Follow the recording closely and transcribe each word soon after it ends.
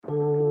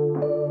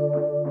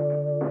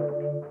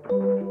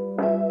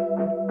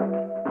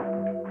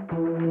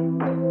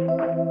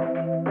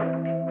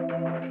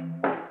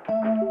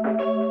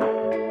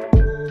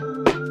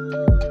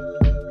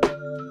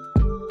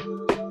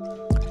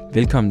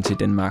Velkommen til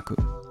Denmāku,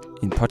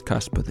 en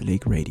podcast på The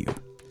Lake Radio.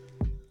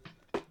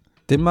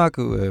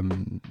 Denmāku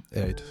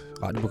er et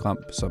radioprogram,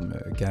 som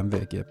gerne vil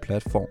agere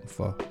platform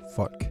for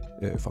folk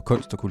fra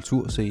kunst- og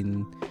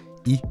kulturscenen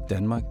i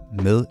Danmark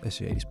med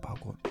asiatisk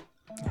baggrund.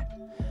 Ja.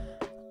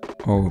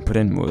 Og på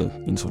den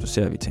måde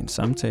introducerer vi til en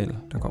samtale,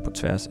 der går på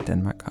tværs af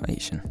Danmark og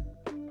Asien.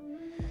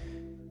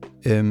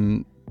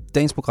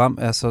 Dagens program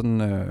er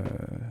sådan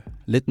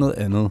lidt noget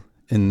andet,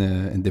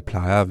 end det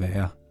plejer at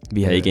være.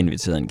 Vi har ikke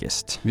inviteret en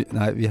gæst.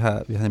 Vi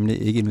har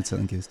nemlig ikke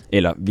inviteret en gæst.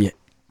 Eller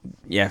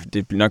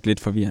det bliver nok lidt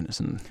forvirrende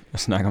sådan, at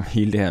snakke om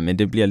hele det her, men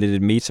det bliver lidt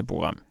et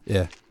metaprogram.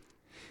 Ja,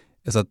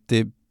 altså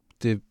det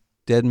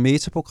er et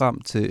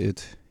metaprogram til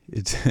et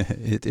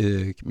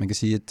man kan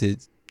sige, til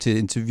et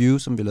interview,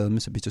 som vi lavede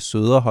med Sabitha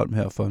Söderholm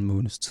her for en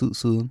måneds tid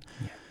siden.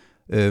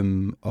 Ja.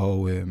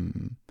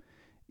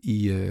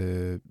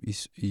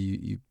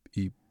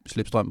 I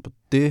slipstrøm på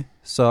det,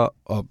 så,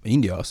 og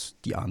egentlig også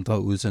de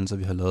andre udsendelser,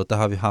 vi har lavet, der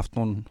har vi haft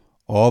nogle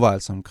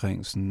overvejelser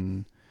omkring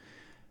sådan,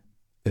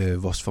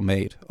 vores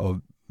format,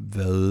 og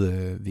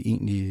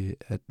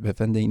hvad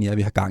fanden det egentlig er,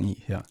 vi har gang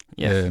i her.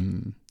 Yeah.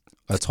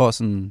 Og jeg tror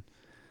sådan,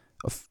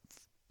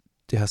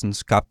 det har sådan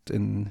skabt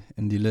en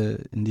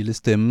lille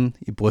stemme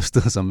i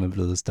brystet, som er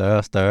blevet større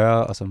og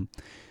større, og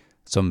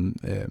som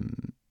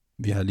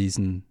vi har lige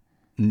sådan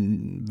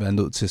været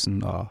nødt til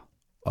sådan at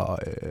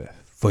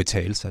få i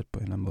talesat på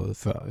en eller anden måde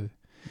før.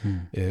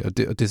 Og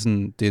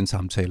det er en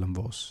samtale om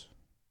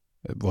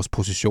vores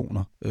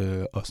positioner,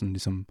 og sådan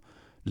ligesom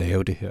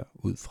lave det her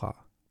ud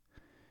fra.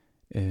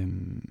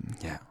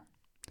 Ja,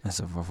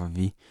 altså hvorfor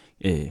vi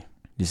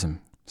ligesom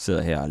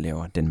sidder her og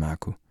laver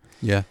Denmāku.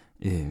 Ja.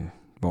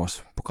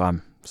 Vores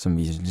program, som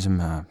vi ligesom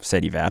har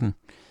sat i verden.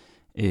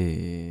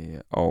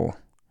 Og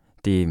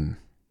det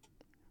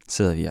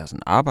sidder vi og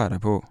sådan arbejder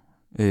på,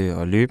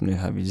 og løbende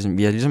har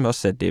vi har ligesom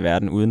også sat det i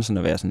verden, uden sådan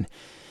at være sådan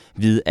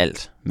vide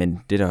alt, men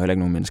det er der jo heller ikke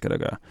nogen mennesker, der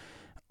gør.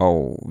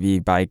 Og vi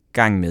er bare i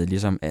gang med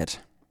ligesom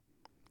at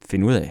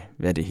finde ud af,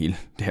 hvad det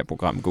her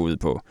program går ud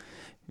på.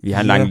 Vi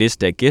har en lang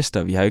liste af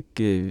gæster, vi har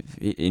ikke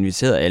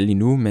inviteret alle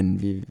endnu,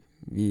 men vi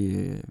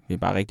vil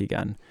bare rigtig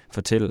gerne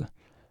fortælle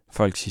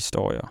folks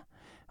historier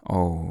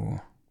og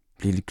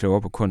blive lidt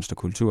klogere på kunst og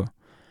kultur.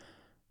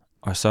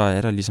 Og så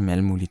er der ligesom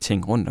alle mulige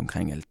ting rundt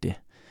omkring alt det,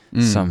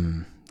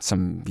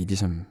 som vi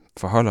ligesom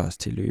forholder os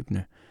til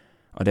løbende.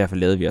 Og derfor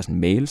lavede vi også en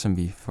mail, som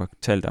vi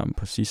fortalte om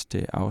på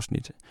sidste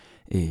afsnit,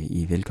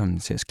 I velkommen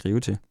til at skrive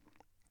til.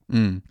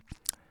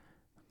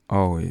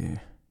 Og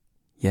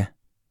ja.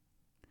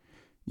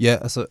 Ja,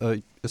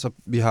 altså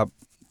vi har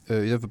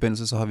i den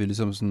forbindelse, så har vi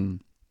ligesom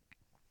sådan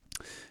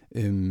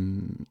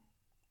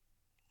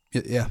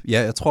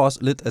jeg tror også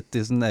lidt, at det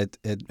er sådan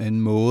at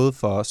en måde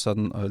for os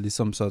sådan at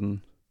ligesom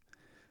sådan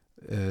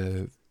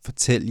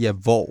fortælle jer,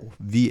 hvor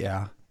vi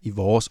er i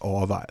vores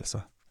overvejelser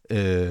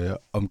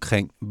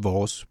omkring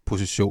vores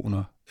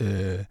positioner,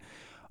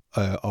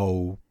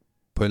 og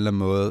på en eller anden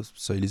måde,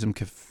 så I ligesom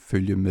kan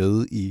følge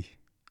med i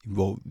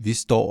hvor vi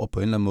står, og på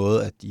en eller anden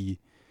måde,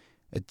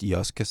 at I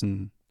også kan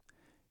sådan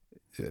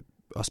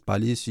også bare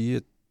lige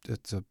sige,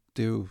 at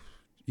det er jo,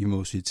 I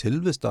må sige til,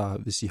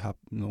 hvis I har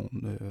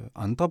nogle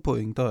andre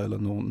pointer, eller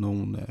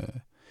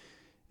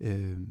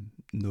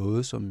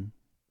noget, som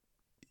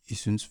I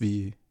synes,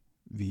 vi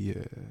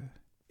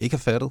ikke har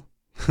fattet.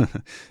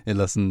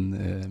 Eller sådan,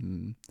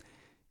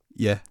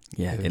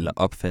 eller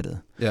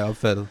opfattet. Ja,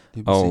 opfattet,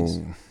 lige præcis.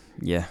 Og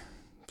ja,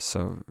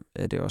 så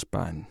er det også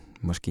bare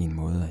måske en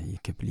måde, at I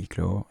kan blive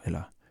klogere,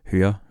 eller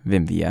høre,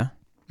 hvem vi er.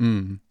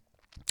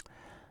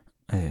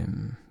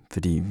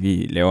 Fordi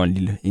vi laver en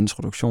lille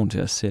introduktion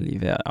til os selv i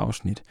hver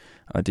afsnit,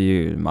 og det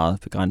er jo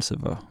meget begrænset,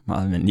 hvor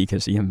meget man lige kan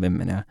sige om, hvem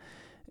man er.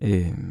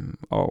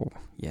 Og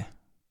ja,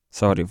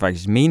 så er det jo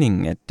faktisk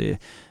meningen,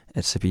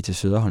 at Sabitha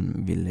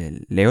Söderholm ville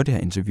lave det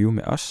her interview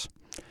med os,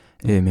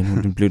 men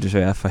hun blev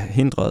desværre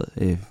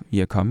forhindret i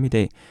at komme i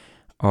dag,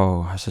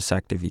 og har så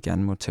sagt, at vi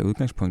gerne må tage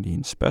udgangspunkt i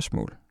hendes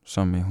spørgsmål,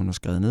 som hun har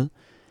skrevet ned,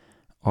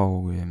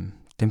 og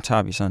dem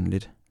tager vi sådan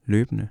lidt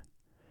løbende.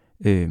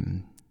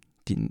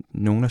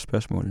 Nogle af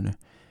spørgsmålene,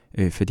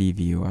 fordi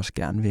vi jo også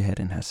gerne vil have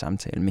den her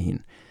samtale med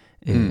hende,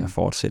 og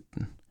fortsætte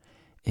den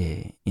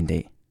en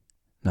dag,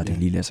 når det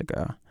lige lader sig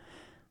gøre.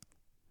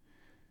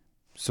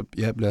 Så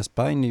ja, lad os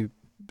bare egentlig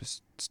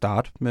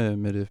starte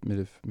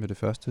med det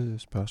første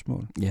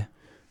spørgsmål. Ja,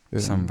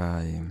 som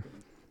var...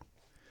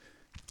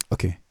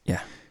 Okay. Ja,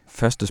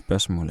 første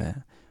spørgsmål er,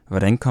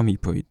 hvordan kom I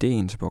på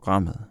idéen til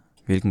programmet?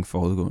 Hvilken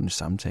forudgående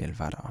samtale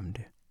var der om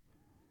det?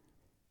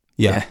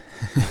 Ja.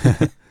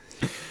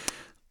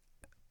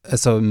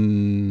 Altså,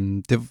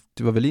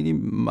 det var vel egentlig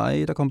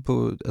mig, der kom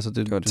på... Altså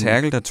det var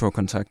Terkel, der tog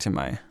kontakt til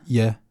mig.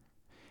 Ja.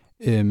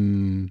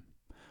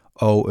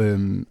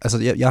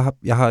 Altså,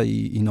 jeg har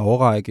i en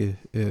årrække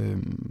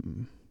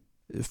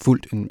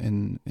fulgt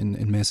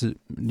en masse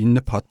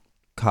lignende podcast,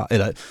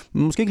 eller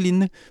måske ikke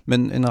lignende,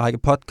 men en række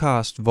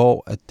podcast,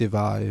 hvor at det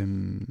var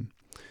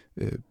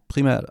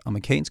primært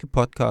amerikanske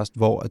podcast,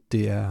 hvor at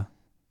det er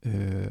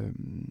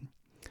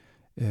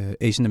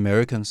Asian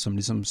Americans, som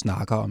ligesom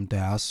snakker om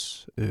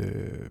deres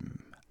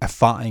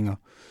erfaringer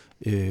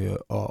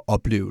og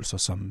oplevelser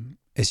som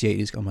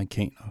asiatisk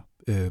amerikaner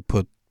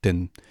på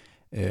den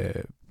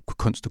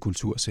kunst- og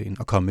kulturscene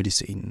og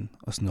comedy-scenen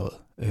og sådan noget.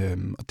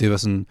 Og det var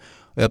sådan,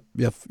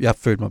 jeg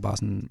følte mig bare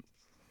sådan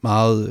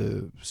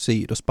meget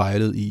set og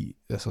spejlet i,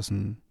 altså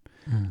sådan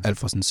alt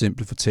fra sådan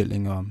simple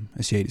fortællinger om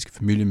asiatiske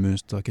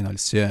familiemønstre,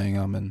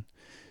 generaliseringer,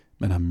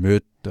 man har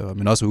mødt,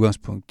 men også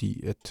udgangspunkt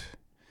i, at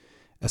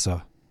altså,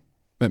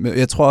 men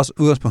jeg tror også,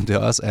 udgangspunktet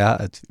også er,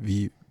 at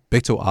vi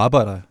begge to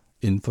arbejder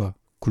inden for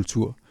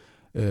kultur,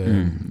 og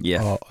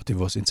det er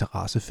vores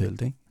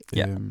interessefelt, ikke?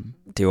 Ja.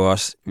 Det er jo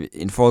også,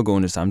 en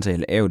foregående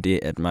samtale er jo det,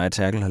 at mig og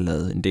Terkel har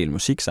lavet en del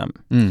musik sammen.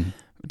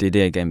 Det er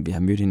derigennem, vi har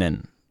mødt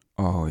hinanden,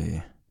 og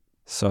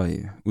så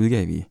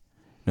udgav vi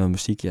noget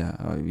musik,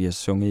 og jeg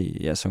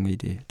har sunget i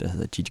det, der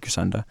hedder Gigi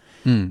Kusanda,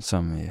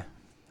 som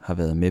har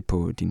været med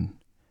på din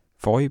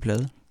forrige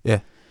plade. Ja.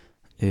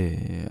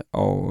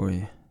 Og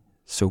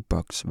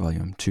Soapbox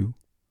Volume 2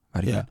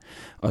 var det. Ja.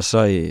 Og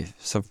så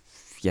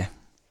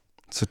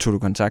tog du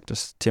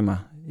kontakt til mig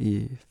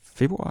i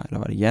februar, eller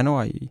var det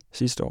januar i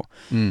sidste år.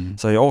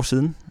 Så i år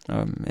siden,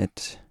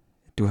 at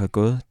du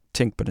har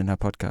tænkt på den her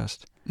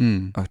podcast,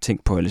 og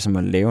tænkt på ligesom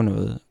at lave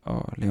noget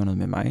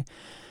med mig.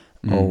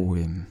 Og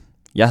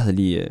jeg havde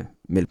lige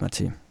meldt mig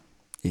til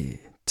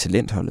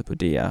talentholdet på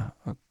DR,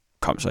 og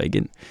kom så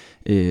igen.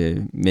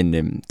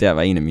 Men der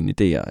var en af mine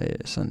idéer,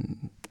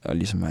 sådan, og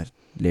ligesom at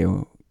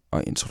lave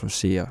og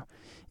introducere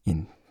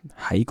en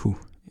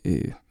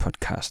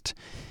haiku-podcast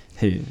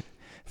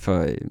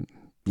for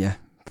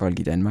folk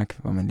i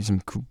Danmark, hvor man ligesom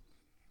kunne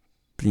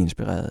blive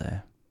inspireret af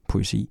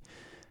poesi.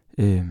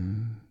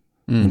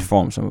 En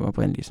form, som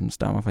oprindeligt sådan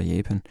stammer fra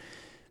Japan.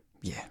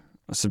 Ja,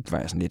 og så var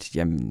jeg sådan lidt,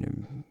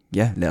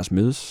 lad os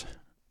mødes.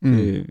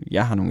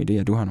 Jeg har nogle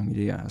idéer, du har nogle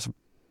idéer, og så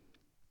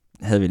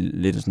havde vi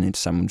lidt sådan et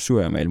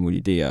sammensurium med alle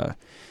mulige idéer, og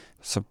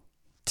så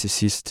til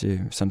sidst,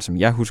 sådan som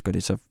jeg husker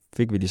det, så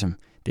fik vi ligesom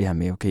det her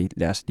med, okay,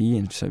 lad os lige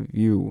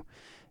interviewe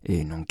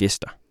nogle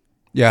gæster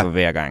for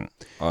hver gang.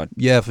 Og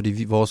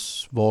fordi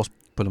vores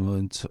på den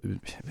måde, jeg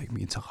ved ikke,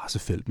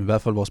 interessefelt, men i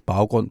hvert fald vores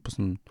baggrund på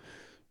sådan,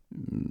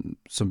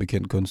 som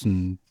bekendt kun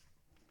sådan,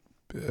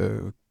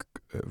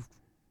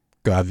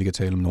 gør, at vi kan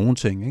tale om nogle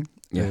ting, ikke?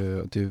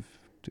 Ja. Og det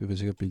vil jeg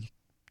sikkert blive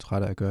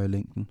træt af at gøre i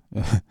længden.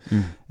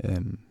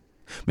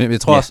 Men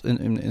jeg tror også,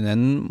 en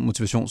anden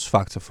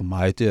motivationsfaktor for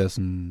mig, det er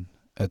sådan,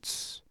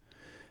 at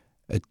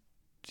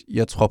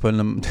jeg tror på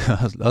en det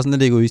er også en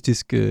lidt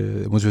egoistisk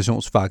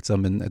motivationsfaktor,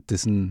 men at det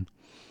sådan,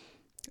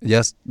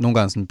 jeg nogle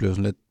gange sådan bliver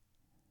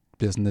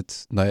sådan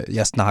lidt, når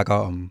jeg snakker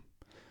om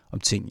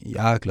ting,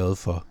 jeg er glad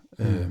for,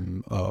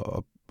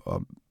 og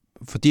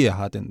fordi jeg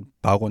har den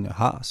baggrund, jeg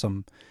har,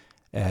 som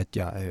er, at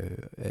jeg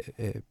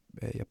er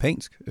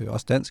japansk,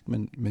 også dansk,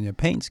 men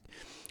japansk,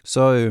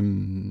 så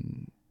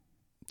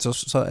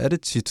er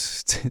det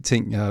tit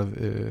ting, jeg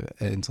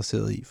er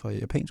interesseret i fra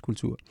japansk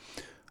kultur.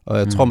 Og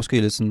jeg tror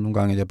måske lidt sådan nogle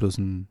gange, at jeg er blevet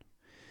sådan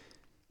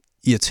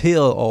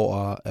irriteret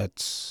over,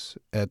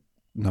 at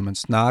når man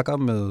snakker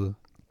med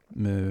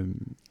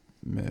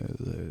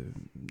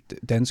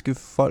danske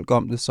folk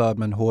om det, så at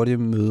man hurtigt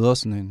møder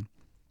sådan en,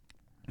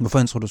 hvorfor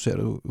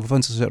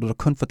interesserer du dig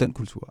kun for den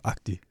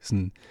kultur-agtig?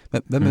 Sådan,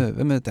 hvad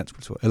med dansk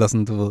kultur? Eller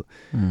sådan, du ved.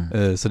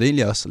 Så det er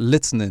egentlig også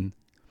lidt sådan en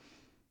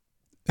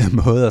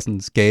måde at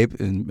sådan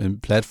skabe en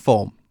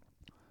platform,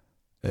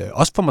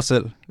 også for mig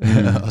selv,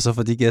 og så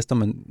for de gæster,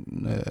 man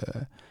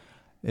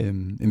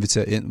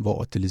inviterer ind,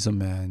 hvor det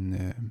ligesom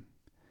er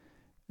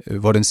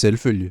hvor det er en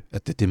selvfølge,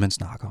 at det er det, man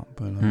snakker om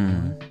på en eller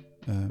anden måde.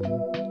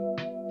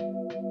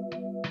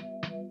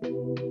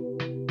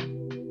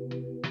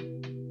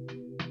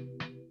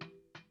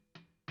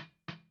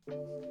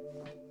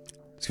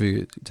 Skal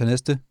vi tage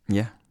næste?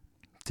 Ja,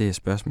 det er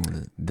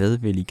spørgsmålet. Hvad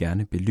vil I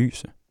gerne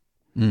belyse?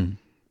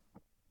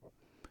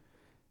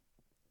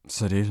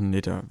 Så det er sådan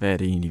lidt, hvad er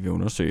det egentlig, vi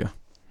undersøger?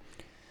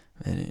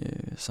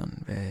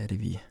 Hvad er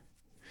det, vi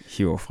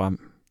hiver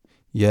frem?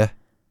 Ja,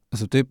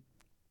 altså det...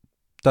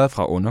 Der er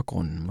fra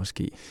undergrunden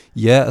måske.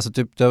 Ja, altså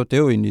det er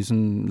jo egentlig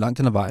sådan langt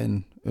hen ad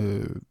vejen,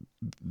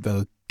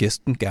 hvad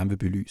gæsten gerne vil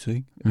belyse,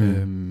 ikke?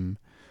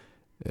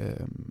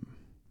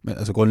 Men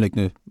altså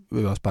grundlæggende vil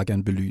jeg også bare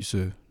gerne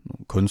belyse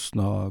nogle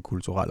kunstnere og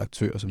kulturelle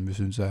aktører, som vi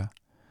synes er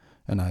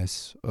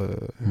nice.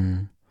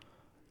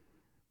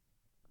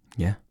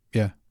 Ja.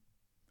 Ja.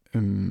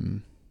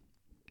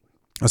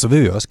 Og så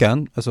vil vi også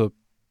gerne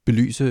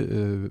belyse,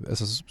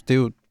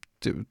 det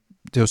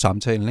er jo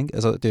samtalen, ikke?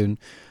 Altså det er en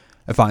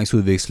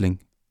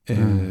erfaringsudveksling,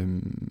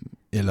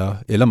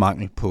 eller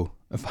mangel på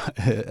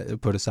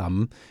det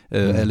samme,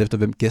 alt efter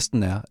hvem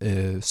gæsten er,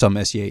 som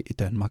asiat i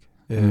Danmark.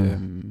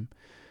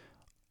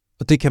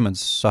 Og det kan man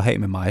så have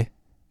med mig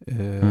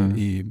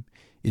i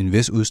en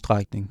vis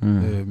udstrækning.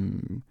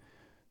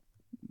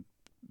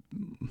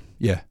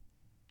 Ja.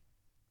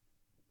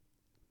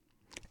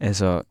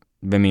 Altså,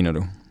 hvad mener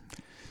du?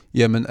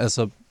 Jamen,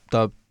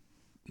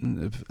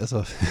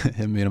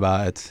 jeg mener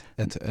bare,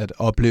 at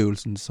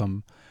oplevelsen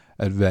som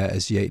at være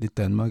asiat i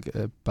Danmark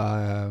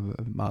bare er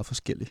meget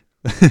forskellig.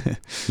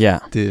 Ja.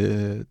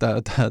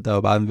 Der er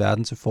jo bare en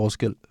verden til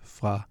forskel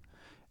fra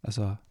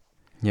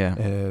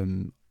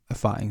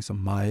erfaring som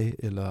mig,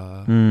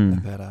 eller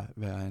at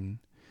være en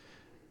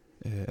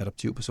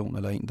adoptiv person,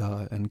 eller en, der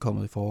er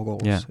ankommet i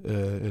forgårs,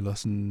 eller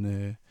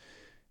sådan...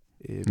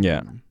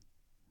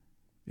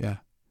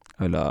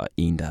 Eller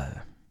en, der er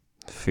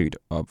født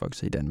og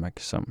opvokset i Danmark,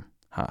 som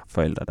har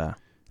forældre, der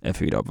er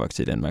født og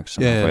opvokset i Danmark,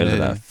 som har forældre,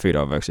 der er født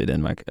og opvokset i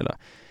Danmark, eller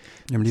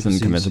sådan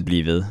præcis. Kan man så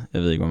blive ved.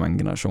 Jeg ved ikke, hvor mange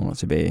generationer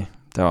tilbage.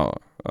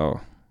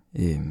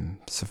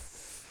 Så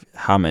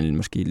har man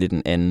måske lidt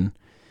en anden,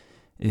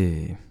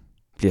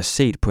 bliver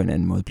set på en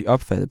anden måde, bliver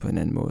opfattet på en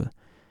anden måde.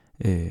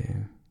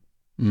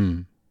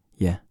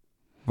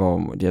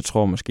 Hvor jeg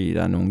tror måske,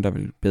 der er nogen, der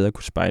vil bedre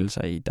kunne spejle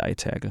sig i dig,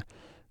 Terkel,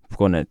 på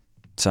grund af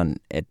sådan,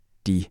 at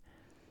de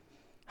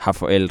har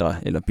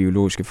forældre, eller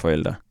biologiske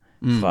forældre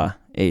fra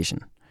Asien.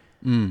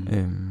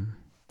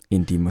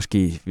 End de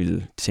måske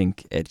vil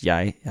tænke, at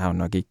jeg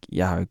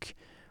har jo ikke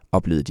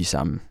oplevet de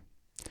samme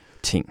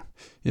ting.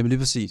 Jamen lige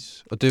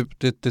præcis. Og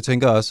det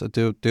tænker jeg også, at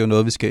det er jo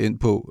noget, vi skal ind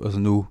på altså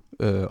nu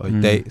og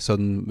i dag,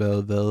 sådan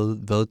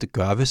hvad det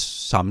gør ved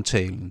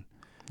samtalen.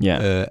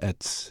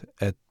 At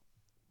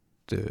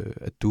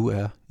du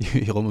er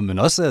i rummet, men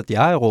også at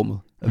jeg er i rummet.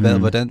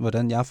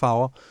 Hvordan jeg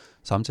farver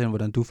samtalen,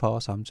 hvordan du farver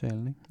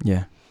samtalen. Ikke?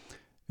 Ja.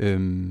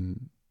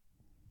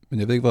 Men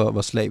jeg ved ikke,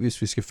 hvor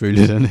slavisk vi skal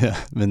følge den her.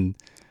 Men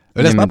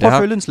lad os bare prøve at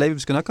følge den slavisk. Vi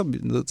skal nok komme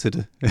ned til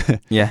det.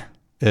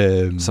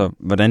 Så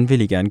hvordan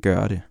vil I gerne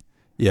gøre det?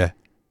 Ja.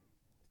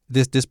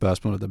 Det er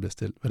spørgsmålet, der bliver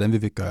stillet. Hvordan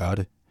vil vi gøre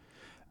det?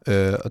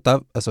 Og der,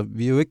 altså,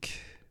 vi er jo ikke...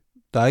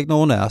 Der er ikke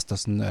nogen af os, der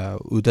sådan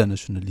er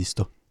uddannede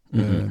journalister.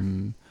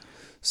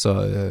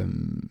 Så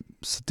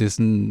det er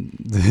sådan...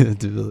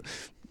 det ved...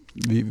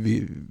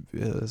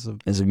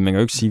 Altså, man kan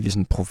jo ikke sige, at vi er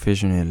sådan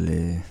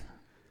professionelle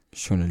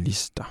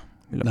journalister,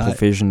 eller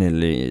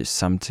professionelle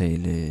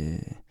samtale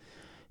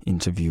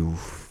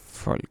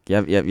interviewfolk.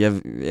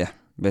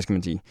 Hvad skal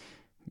man sige?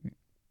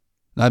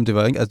 Nej, men det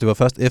var ikke, altså det var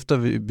først efter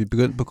vi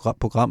begyndte på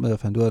programmet, jeg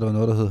fandt ud af, at der var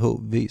noget, der hed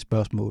HV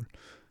spørgsmål.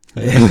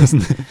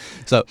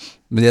 Så,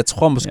 men jeg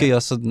tror måske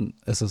også sådan,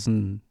 altså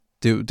sådan,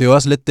 det er jo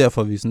også lidt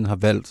derfor, vi sådan har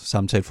valgt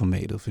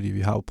samtaleformatet, fordi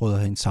vi har jo prøvet at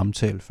have en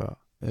samtale før.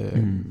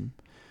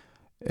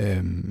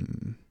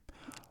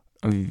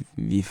 Og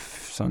vi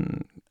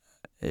sådan...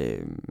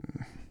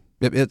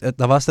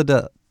 der var så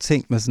der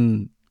ting med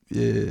sådan,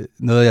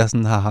 noget jeg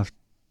sådan har haft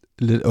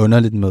lidt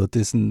underligt med, det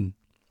er sådan,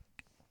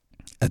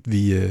 at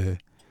vi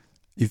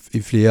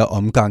i flere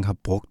omgange har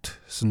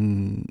brugt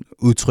sådan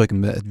udtrykket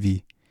med,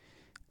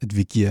 at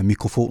vi giver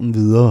mikrofonen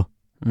videre.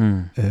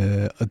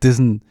 Og det er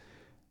sådan,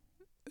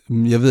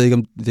 jeg ved ikke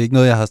om, det er ikke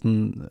noget, jeg har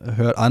sådan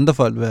hørt andre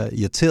folk være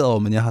irriteret over,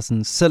 men jeg har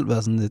sådan selv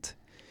været sådan lidt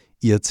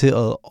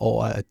irriteret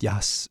over, at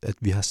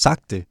vi har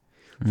sagt det.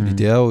 Fordi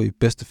det er jo i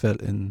bedste fald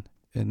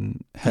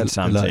en halv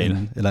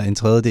eller en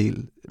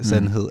tredjedel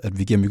sandhed, at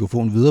vi giver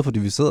mikrofonen videre, fordi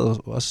vi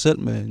sidder også selv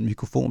med en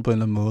mikrofon på en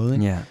eller anden måde.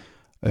 Ikke? Ja.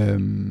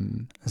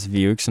 Altså vi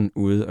er jo ikke sådan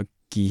ude og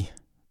give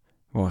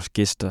vores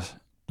gæster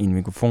en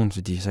mikrofon,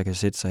 så de så kan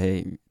sætte sig her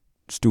i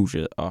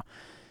studiet og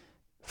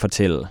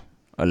fortælle,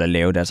 eller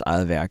lave deres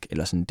eget værk,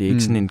 eller sådan. Det er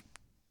ikke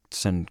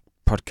sådan en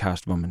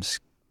podcast, hvor man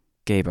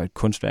skaber et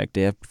kunstværk.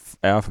 Det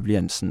er og forbliver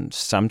en sådan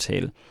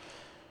samtale.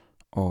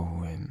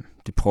 Og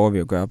det prøver vi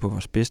at gøre på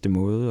vores bedste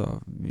måde,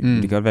 og det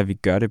kan godt være, at vi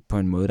gør det på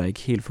en måde, der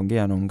ikke helt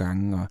fungerer nogle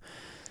gange, og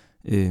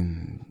i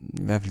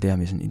hvert fald det her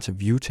med sådan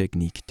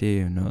interviewteknik, det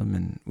er jo noget,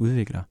 man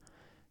udvikler.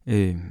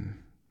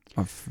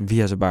 Og vi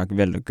har så bare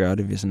valgt at gøre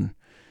det ved sådan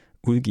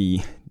udgive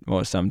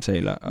vores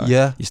samtaler, og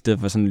i stedet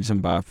for sådan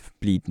ligesom bare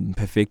blive den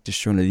perfekte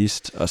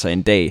journalist, og så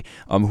en dag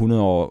om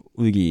 100 år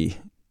udgive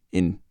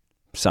en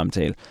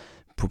samtale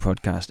på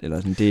podcast,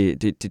 eller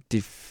sådan.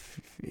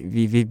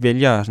 Vi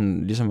vælger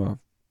sådan ligesom at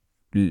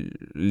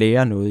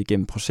lære noget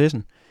igennem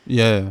processen.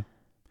 Ja.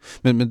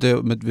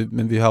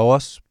 Men vi har jo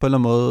også på en eller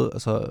anden måde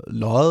altså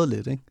løjet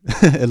lidt, ikke?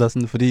 Eller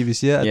sådan, fordi vi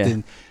siger,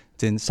 at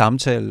det er en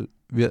samtale.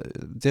 Det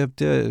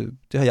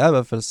har jeg i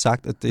hvert fald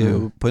sagt, at det er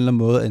jo på en eller anden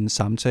måde en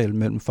samtale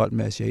mellem folk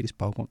med asiatisk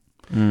baggrund.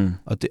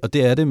 Og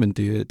det er det, men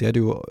det er det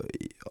jo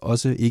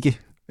også ikke.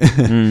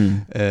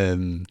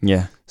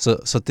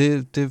 Så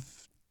det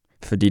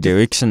fordi det er jo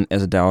ikke sådan,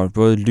 altså der er jo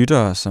både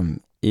lyttere,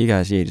 som ikke har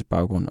asiatisk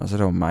baggrund, og så er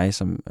der jo mig,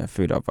 som er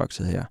født og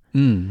opvokset her.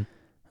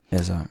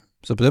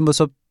 Så på den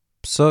måde,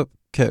 så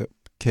kan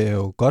jeg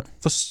jo godt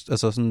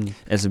altså sådan...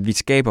 Altså, vi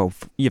skaber jo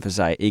i og for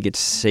sig ikke et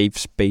safe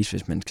space,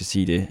 hvis man skal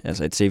sige det.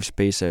 Altså, et safe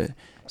space er,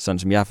 sådan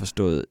som jeg har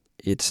forstået,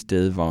 et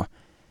sted, hvor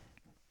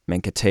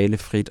man kan tale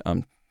frit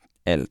om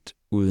alt,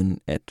 uden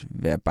at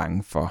være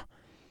bange for,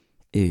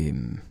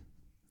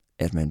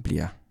 at man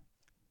bliver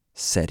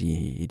sat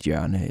i et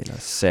hjørne, eller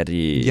sat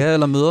i... Ja,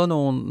 eller møder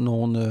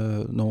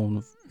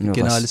nogle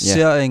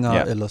generaliseringer,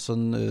 eller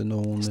sådan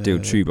nogle...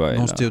 Stereotyper.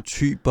 Nogle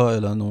stereotyper,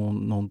 eller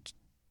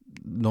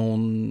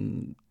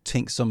nogle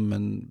ting, som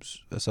man...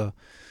 Altså,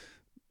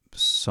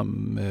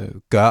 som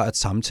gør, at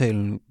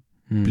samtalen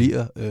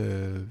bliver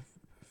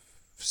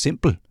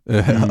simpel, og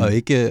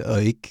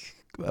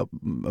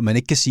man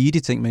ikke kan sige de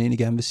ting, man egentlig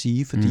gerne vil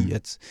sige, fordi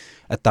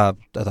at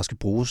der skal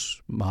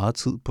bruges meget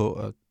tid på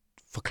at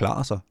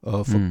forklare sig,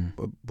 og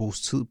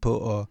bruges tid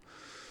på at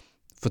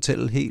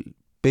fortælle helt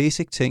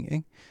basic ting,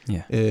 ikke?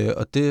 Ja.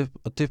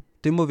 Og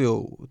det må vi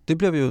jo, det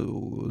bliver vi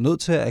jo nødt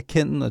til at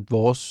erkende, at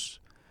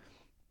vores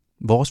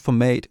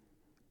format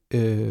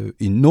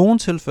i nogle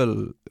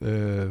tilfælde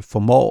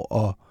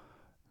formår at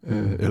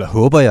eller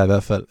håber jeg i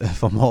hvert fald,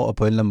 formår at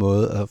på en eller anden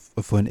måde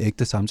at få en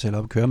ægte samtale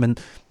op at køre,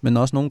 men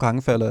også nogle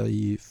gange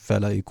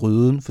falder i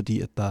gryden,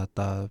 fordi at der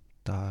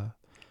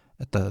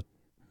er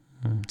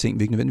ting,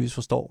 vi ikke nødvendigvis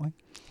forstår, ikke?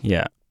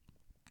 Ja,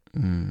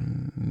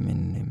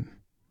 men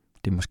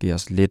det er måske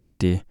også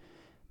lidt det,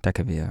 der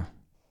kan være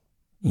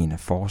en af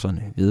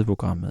forserne ved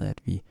programmet,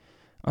 at vi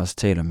også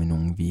taler med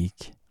nogen, vi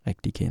ikke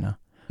rigtig kender,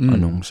 og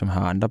nogen, som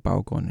har andre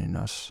baggrunde end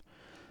os.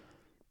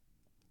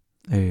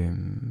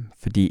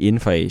 Fordi inden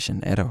for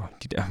Asien er der jo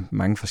de der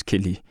mange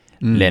forskellige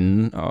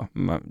lande, og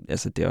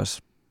altså det er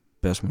også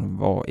spørgsmål,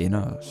 hvor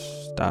ender og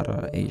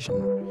starter Asien.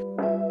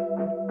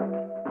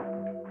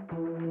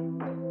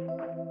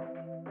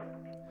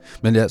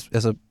 Men jeg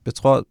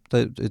tror, der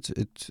er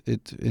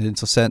et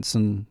interessant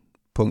sådan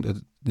punkt af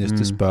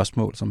næste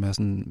spørgsmål, som er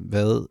sådan,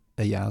 hvad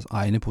er jeres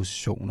egne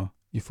positioner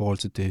i forhold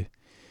til det,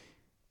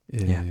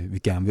 vi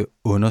gerne vil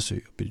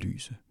undersøge og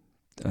belyse?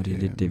 Og det er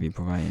lidt det, vi er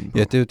på vej ind på.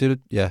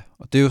 Ja,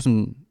 og det er jo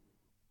sådan,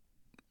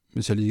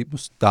 hvis jeg lige må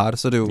starte,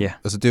 så er det jo,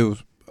 altså det er jo,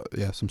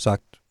 som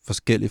sagt,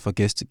 forskelligt fra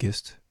gæst til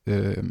gæst.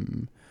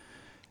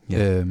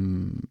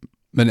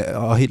 Men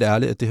og helt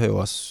ærligt, at det her jo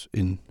også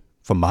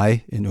for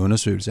mig en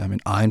undersøgelse af min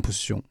egen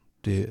position.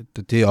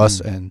 Det er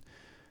også en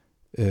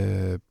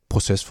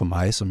proces for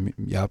mig, som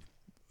jeg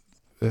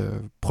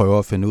prøver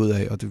at finde ud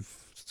af, og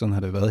sådan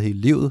har det været hele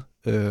livet.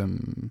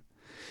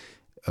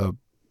 Og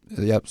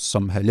jeg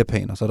som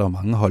halvjapaner, så er der jo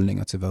mange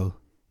holdninger til, hvad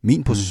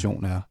min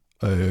position er.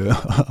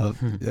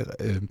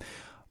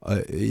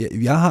 Og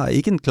jeg har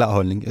ikke en klar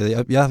holdning.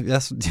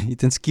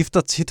 Den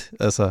skifter tit.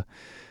 Altså,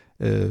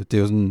 det er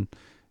jo sådan,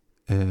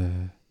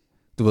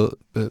 du ved,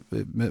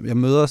 jeg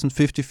møder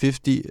sådan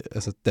 50-50,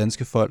 altså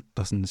danske folk,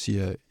 der sådan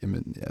siger,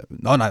 jamen,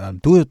 nej,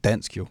 du er jo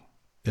dansk jo.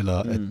 Eller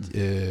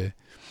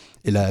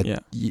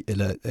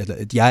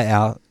at jeg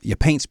er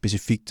japansk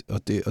specifikt,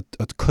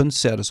 og kun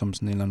ser det som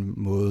sådan en eller anden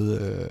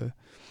måde,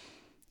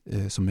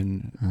 som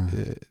en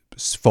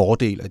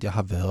fordel, at jeg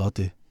har været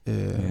det.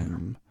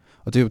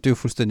 Og det er jo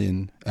fuldstændig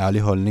en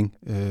ærlig holdning.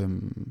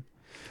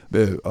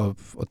 Og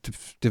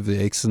det vil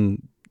jeg ikke sådan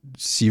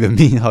sige, hvad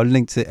min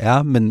holdning til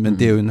er, men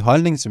det er jo en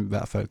holdning, som i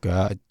hvert fald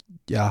gør, at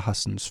jeg har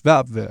sådan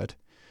svært ved at,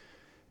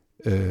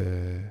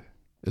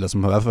 eller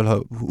som i hvert fald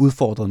har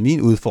udfordret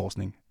min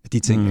udforskning af de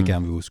ting, jeg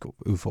gerne vil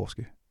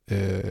udforske.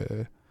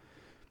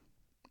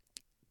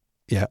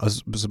 Og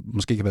så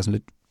måske kan være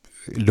sådan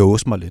lidt,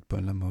 låse mig lidt på en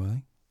eller anden måde,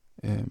 ikke?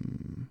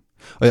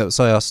 Og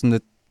så er jeg også sådan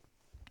lidt,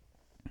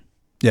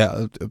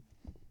 jeg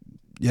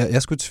er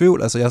sgu i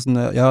tvivl, altså jeg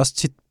er også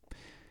tit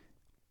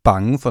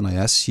bange for, når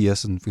jeg siger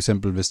sådan, for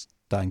eksempel hvis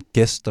der er en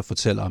gæst, der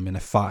fortæller om en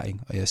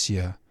erfaring, og jeg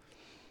siger,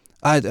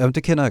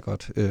 det kender jeg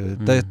godt,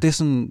 det er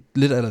sådan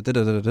lidt,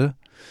 eller det.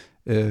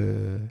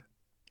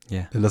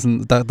 Eller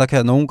sådan, der kan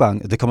jeg nogle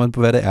gange, det kommer an på,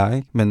 hvad det er,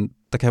 ikke? Men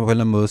der kan jeg på en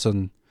eller anden måde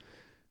sådan,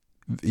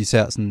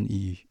 især sådan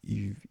i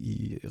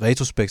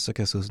retrospekt, så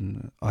kan jeg sidde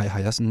sådan, har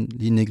jeg sådan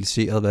lige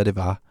negligeret, hvad det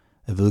var,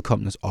 at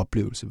vedkommendes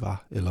oplevelse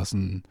var, eller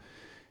sådan,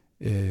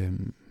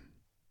 det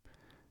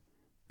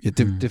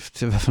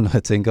er i hvert fald noget,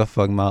 jeg tænker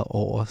fucking meget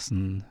over,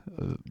 sådan,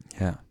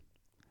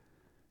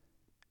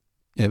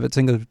 Ja, hvad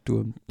tænker du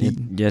om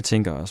det? Jeg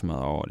tænker også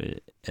meget over det,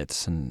 at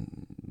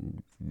sådan,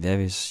 hvad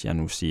hvis jeg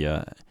nu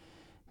siger,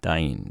 der er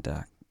en,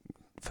 der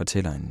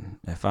fortæller en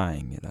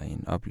erfaring, eller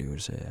en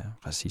oplevelse af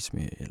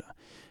racisme, eller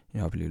en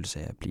oplevelse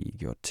af at blive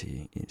gjort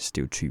til et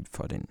stereotyp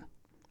for den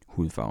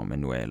hudfarve, man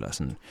nu er, eller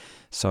sådan,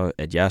 så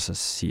at jeg så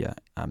siger,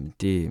 jamen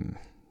det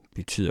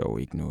betyder jo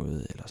ikke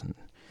noget, eller sådan.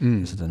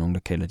 Altså der er nogen, der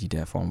kalder de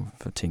der former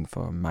for ting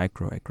for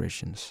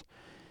microaggressions,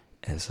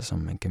 altså som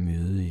man kan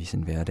møde i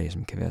sin hverdag,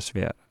 som kan være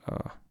svært,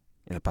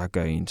 eller bare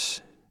gøre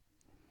ens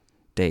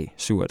dag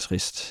sur og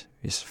trist,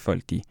 hvis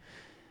folk de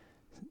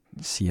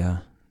siger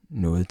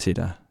noget til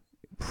dig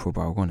på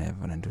baggrund af,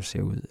 hvordan du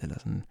ser ud, eller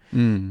sådan.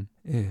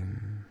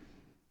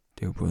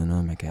 Det er jo både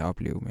noget, man kan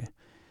opleve med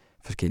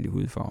forskellige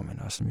hudfarver, men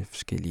også med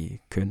forskellige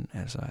køn,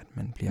 altså at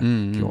man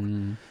bliver gjort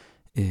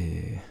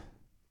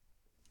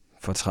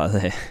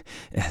fortrædet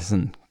af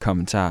sådan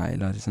kommentarer,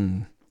 eller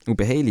sådan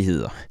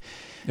ubehageligheder.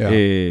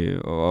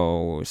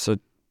 Og så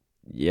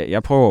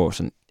jeg prøver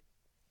sådan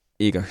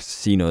ikke at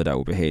sige noget, der er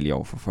ubehageligt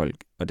over for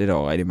folk, og det er der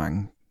jo rigtig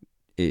mange,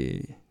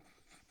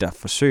 der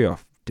forsøger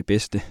det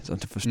bedste, så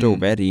at forstå,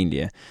 hvad det egentlig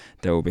er,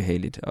 der er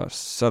ubehageligt. Og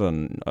så er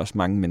der også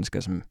mange mennesker,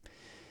 som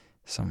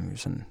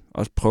sådan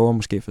også prøver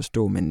måske at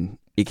forstå, men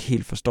ikke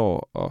helt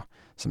forstår, og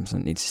som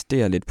sådan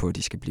insisterer lidt på, at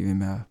de skal blive ved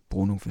med at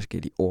bruge nogle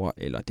forskellige ord,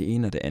 eller det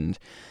ene og det andet.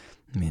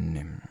 Men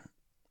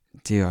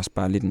det er også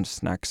bare lidt en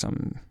snak,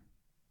 som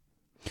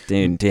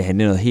det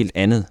handler noget helt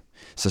andet.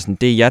 Så sådan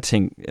det, jeg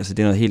tænker, altså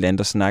det er noget helt andet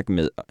at snakke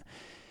med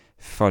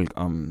folk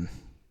om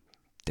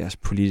deres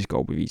politiske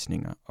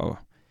overbevisninger, og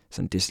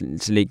sådan det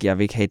så ikke, jeg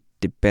vil ikke have et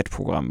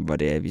debatprogram, hvor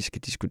det er, at vi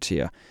skal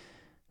diskutere,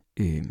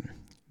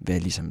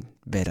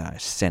 hvad der er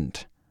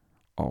sandt,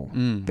 og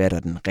hvad der er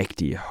den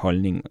rigtige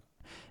holdning.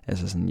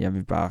 Altså sådan, jeg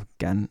vil bare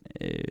gerne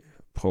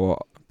prøve at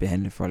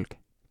behandle folk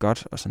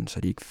godt, og sådan,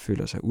 så de ikke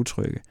føler sig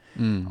utrygge.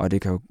 Og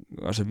det kan jo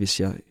også,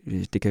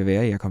 det kan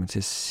være, at jeg kommer til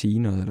at sige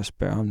noget, eller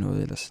spørge om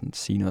noget, eller sådan,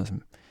 sige noget,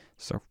 som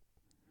så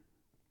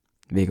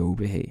vækker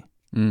ubehag.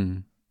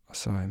 Og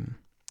så,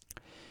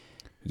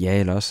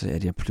 eller også,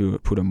 at jeg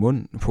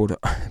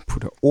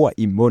putter ord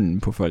i munden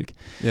på folk.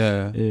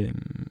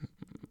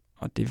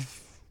 Og det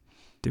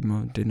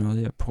er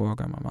noget, jeg prøver at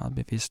gøre mig meget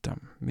bevidst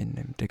om.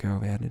 Men det kan jo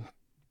være, at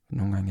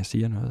nogle gange jeg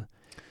siger noget,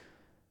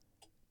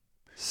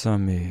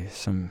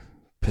 som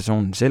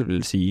personen selv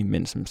vil sige,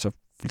 men som så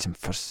ligesom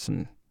får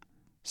sådan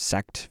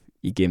sagt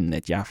igennem,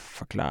 at jeg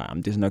forklarer,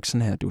 om det er nok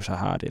sådan her, du så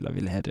har det, eller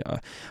vil have det.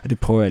 Og det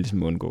prøver jeg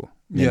ligesom at undgå.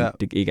 Men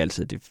det er ikke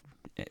altid, det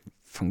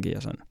fungerer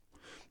sådan.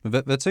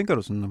 Men hvad tænker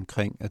du sådan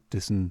omkring, at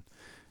det sådan,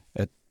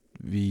 at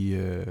vi,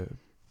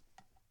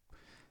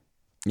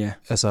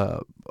 altså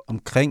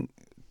omkring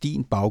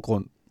din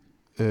baggrund,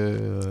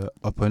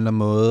 og på en eller anden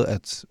måde,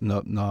 at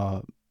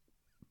når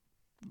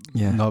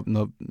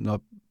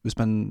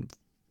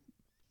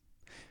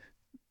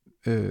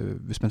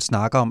hvis man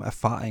snakker om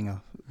erfaringer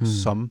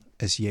som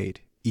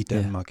asiat i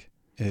Danmark,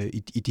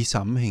 i de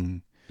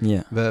sammenhænge,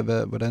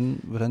 hvad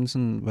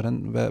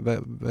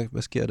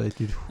sker der i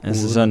dit hoved,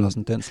 altså sådan, og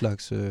sådan den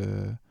slags?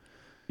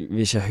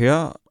 Hvis jeg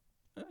hører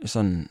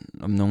sådan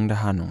om nogen, der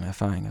har nogle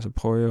erfaringer, så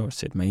prøver jeg at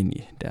sætte mig ind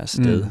i deres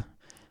sted.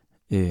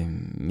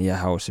 Men jeg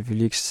har jo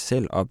selvfølgelig ikke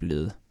selv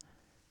oplevet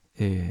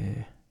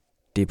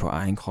det på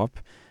egen krop,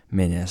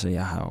 men altså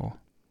jeg har jo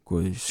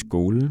gået i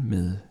skole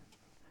med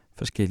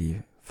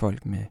forskellige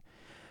folk med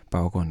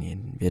baggrund i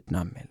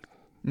Vietnam,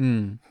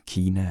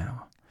 Kina og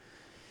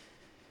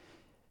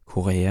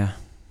Korea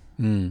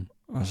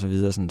og så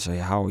videre, sådan, så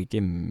jeg har jo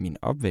igennem min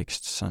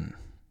opvækst sådan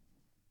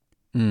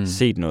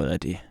set noget af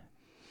det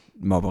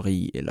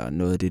mobberi, eller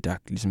noget af det, der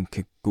ligesom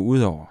kan gå ud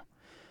over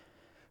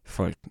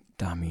folk,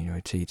 der har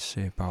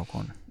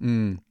minoritetsbaggrund.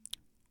 Men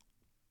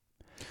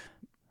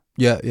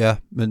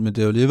det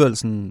er jo alligevel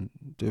sådan,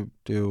 det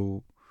er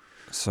jo...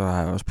 Så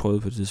har jeg også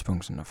prøvet på et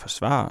tidspunkt sådan at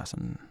forsvare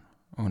sådan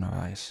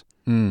undervejs.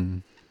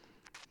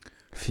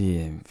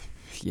 Fordi,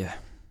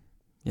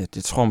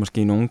 det tror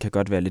måske, nogen kan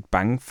godt være lidt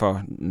bange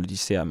for, når de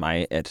ser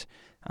mig, at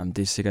det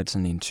er sikkert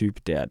sådan en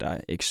type der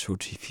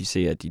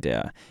eksotificerer de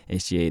der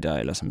asiater,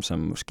 eller som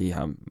måske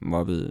har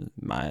mobbet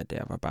mig, da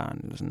jeg var barn,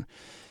 eller sådan.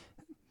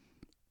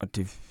 Og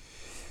det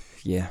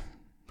har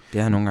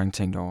jeg nogle gange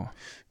tænkt over.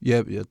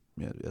 Jeg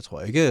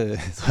tror ikke,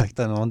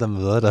 der er nogen, der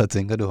møder dig og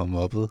tænker, du har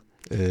mobbet.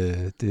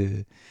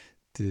 Det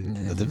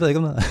ved jeg ikke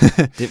om noget.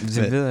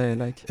 det ved jeg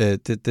heller ikke.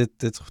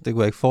 Det kunne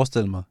jeg ikke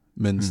forestille mig.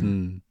 Men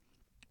sådan,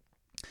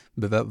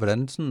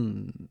 hvordan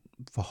sådan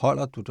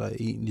forholder du dig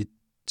egentlig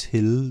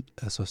til,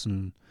 altså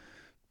sådan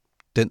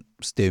den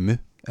stemme,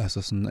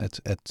 altså sådan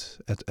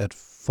at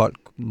folk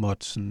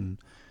måtte sådan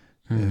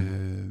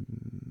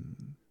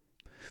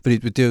fordi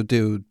det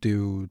er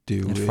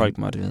jo at folk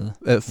måtte vide.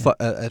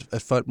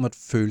 At folk måtte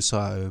føle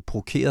sig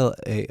provokeret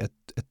af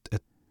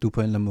at du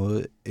på en eller anden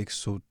måde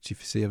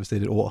eksotificerer, hvis det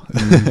er et ord.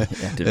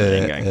 Det ved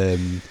jeg ikke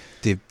engang.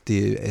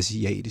 Det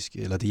asiatiske,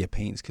 eller det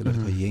japanske, eller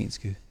det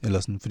koreanske, eller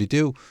sådan, fordi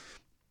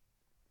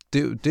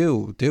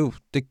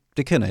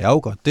det kender jeg jo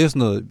godt. Det er sådan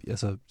noget,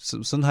 altså,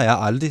 sådan har jeg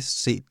aldrig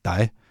set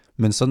dig,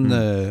 men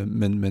sådan,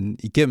 men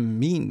igennem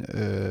min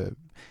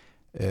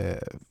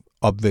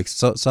opvækst,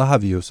 så har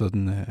vi jo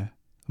sådan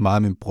meget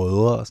af mine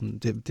brødre, og sådan,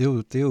 det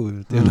er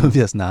jo noget, vi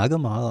har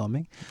snakket meget om,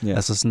 ikke?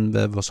 Altså sådan,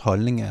 hvad vores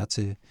holdning er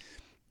til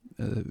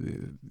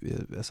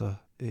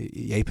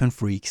Japan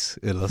freaks,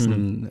 eller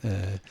sådan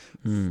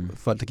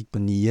folk, der gik på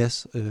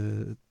NIAS,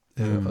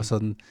 og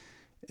sådan,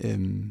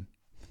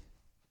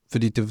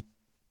 fordi det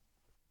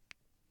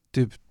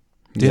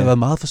har været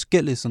meget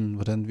forskelligt, sådan,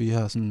 hvordan vi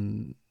har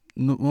sådan,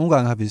 nogle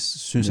gange har vi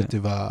synes, at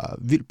det var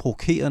vildt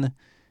provokerende,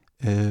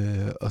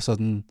 og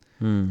sådan,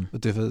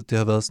 og det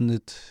har været sådan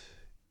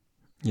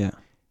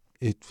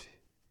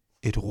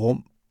et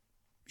rum,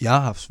 jeg har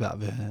haft svært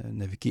ved at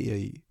navigere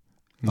i.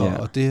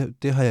 Og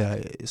det har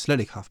jeg slet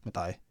ikke haft med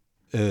dig.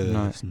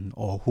 Sådan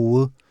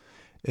overhovedet.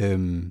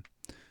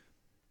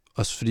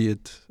 Også fordi,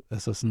 at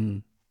altså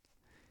sådan,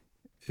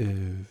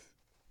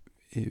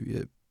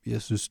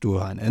 jeg synes, du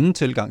har en anden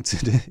tilgang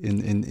til det,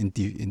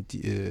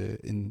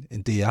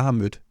 end det, jeg har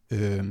mødt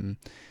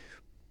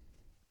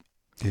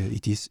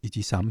i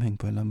de sammenhæng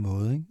på en eller anden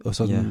måde. Ikke? Og,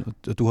 sådan,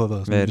 og du har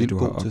været sådan vildt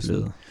god til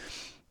sådan.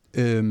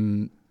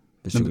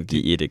 Hvis du kan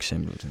give et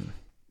eksempel til det.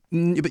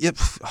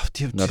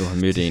 Når du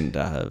har mødt en,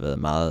 der har været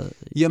meget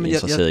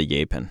interesseret i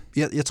Japan.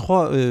 Jeg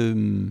tror,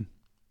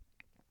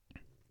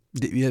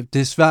 det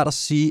er svært at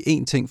sige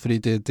én ting, fordi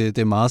det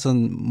er meget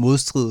sådan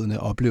modstridende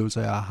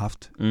oplevelser, jeg har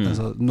haft.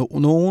 Altså,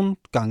 nogle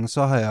gange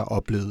så har jeg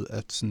oplevet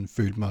at sådan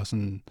føle mig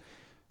sådan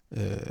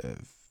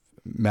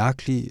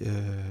mærkelig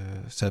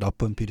sat op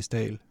på en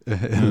pedestal,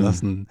 eller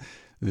sådan,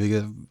 hvilket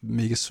er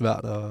mega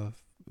svært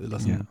eller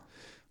sådan,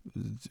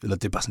 eller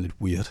det er bare sådan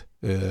lidt weird.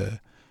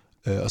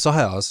 Og så har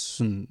jeg også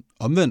sådan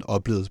omvendt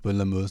oplevet på en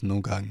eller anden måde sådan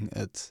nogle gange,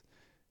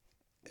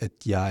 at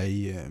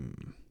jeg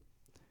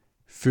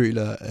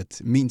føler,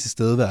 at min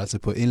tilstedeværelse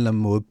på en eller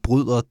anden måde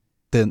bryder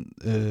den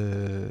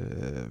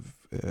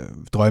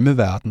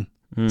drømmeverden,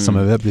 som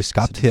er ved at blive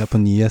skabt her på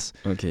Nias.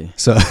 Okay.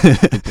 Så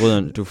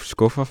du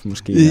skuffer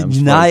måske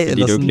nærmest nej, folk,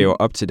 fordi du sådan, ikke lever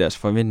op til deres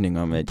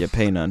forventninger om, at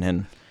japaneren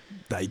han...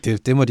 Nej,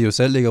 det må de jo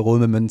selv lægge råd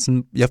med, men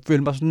sådan, jeg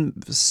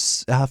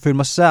har følt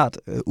mig sært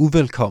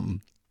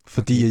uvelkommen,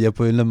 fordi jeg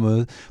på en eller anden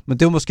måde... Men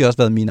det har måske også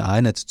været min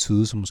egen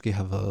attitude, som måske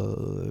har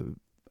været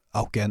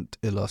arrogant,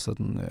 eller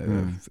sådan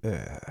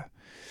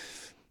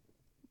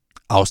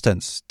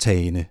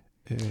afstandstagende.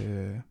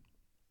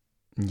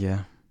 Ja,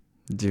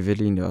 det er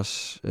vel egentlig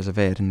også... Altså,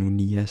 hvad er det nu,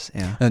 Nias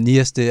er? Ja,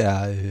 Nias, det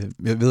er...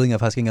 jeg ved ikke,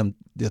 faktisk ikke engang...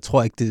 Jeg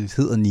tror ikke, det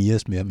hedder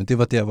Nias mere, men det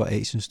var der, hvor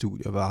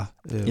Asienstudier var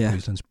på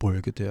Islands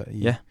Brygge der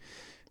i...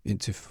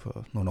 Indtil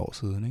for nogle år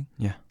siden, ikke?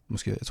 Ja.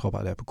 Måske, jeg tror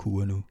bare, det er på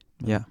kur nu.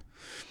 Ja.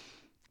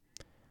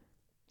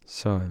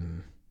 Så...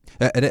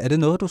 Er det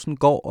noget, du sådan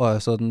går og er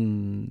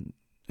sådan...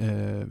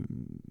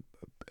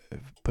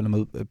 på en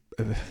måde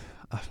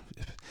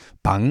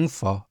bange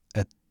for,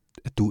 at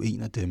du er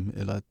en af dem,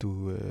 eller at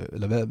du...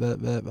 eller hvad,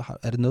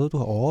 er det noget, du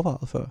har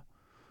overvejet før?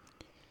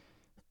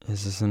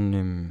 Altså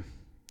sådan...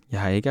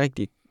 jeg har ikke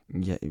rigtig...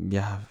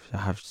 Jeg har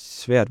haft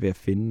svært ved at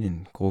finde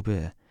en gruppe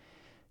af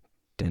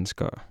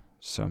danskere,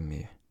 som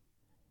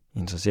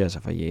interesserer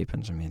sig for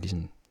Japan, som jeg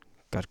ligesom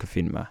godt kan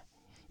finde mig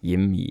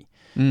hjemme i.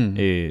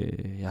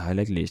 Jeg har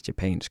heller ikke læst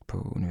japansk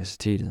på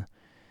universitetet.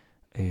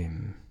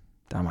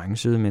 Der er mange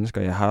søde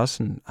mennesker. Jeg har også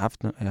sådan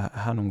jeg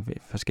har nogle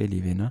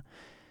forskellige venner,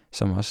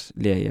 som også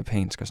lærer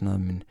japansk og sådan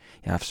noget, men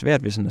jeg har haft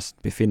svært ved sådan at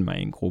befinde mig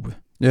i en gruppe.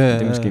 Det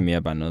er måske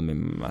mere bare noget med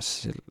mig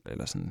selv,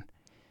 eller sådan.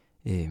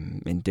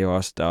 Men det er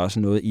også, der er også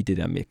noget i det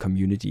der med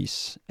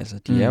communities. Altså,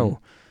 de er jo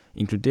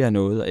inkluderer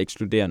noget og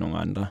ekskluderer nogle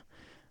andre.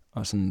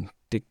 Og sådan,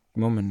 det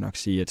må man nok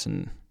sige, at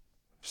sådan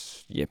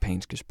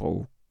japanske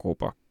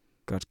sproggrupper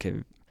godt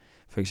kan...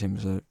 For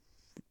eksempel så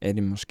er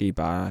det måske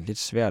bare lidt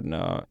svært,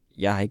 når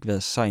jeg har ikke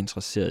været så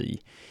interesseret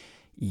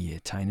i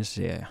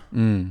tegneserier.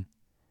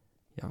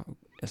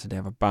 Da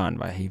jeg var barn,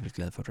 var jeg helt vildt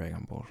glad for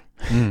Dragon Ball.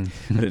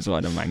 Og det tror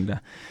jeg, der er mange, der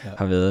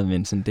har været.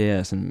 Men sådan, det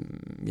er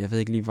sådan... Jeg ved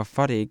ikke lige,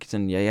 hvorfor det ikke...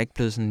 Sådan, jeg er ikke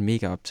blevet sådan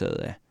mega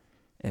optaget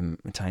af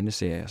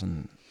tegneserier.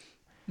 Sådan,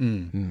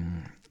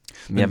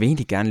 Men jeg vil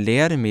egentlig gerne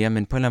lære det mere,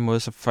 men på en eller anden måde,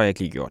 så får jeg ikke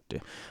lige gjort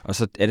det. Og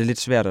så er det lidt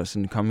svært at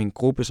sådan komme i en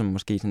gruppe, som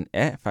måske sådan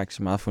er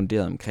faktisk meget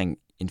funderet omkring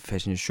en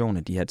fascination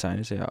af de her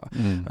tegneserier.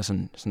 Og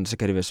sådan, så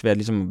kan det være svært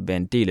ligesom at være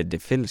en del af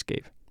det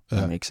fællesskab.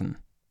 Ja. Ikke sådan,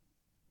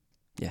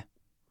 ja.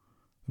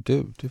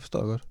 Det forstår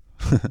jeg godt.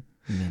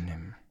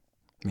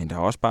 Men der er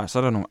også bare, så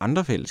er der nogle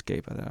andre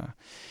fællesskaber,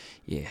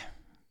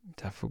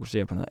 der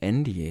fokuserer på noget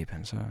andet i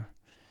Japan. Så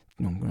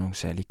nogle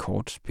særlige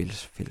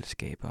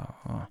kortspilsfællesskaber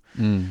og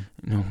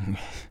nogle...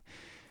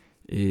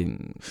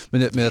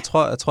 Men jeg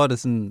tror det er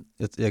sådan,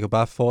 jeg kan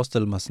bare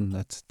forestille mig sådan,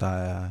 at der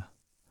er,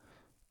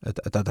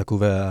 at der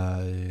kunne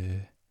være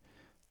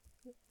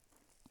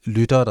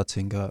lyttere, der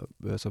tænker,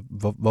 altså,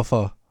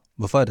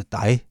 hvorfor er det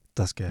dig,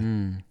 der skal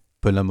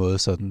på en eller anden måde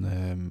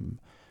sådan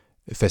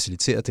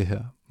facilitere det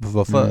her?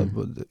 Hvorfor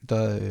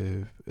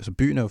altså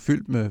byen er jo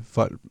fyldt med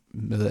folk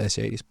med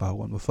asiatisk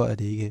baggrund. Hvorfor er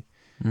det ikke?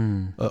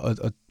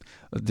 Og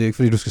det er ikke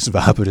fordi du skal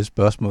svare på det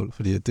spørgsmål,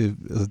 fordi det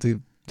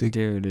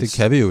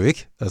kan vi jo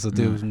ikke. Altså det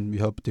er jo sådan,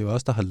 det er jo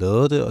os, der har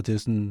lavet det, og det er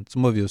sådan, så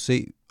må vi jo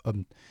se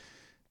om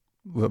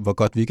hvor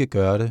godt vi kan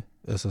gøre det.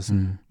 Altså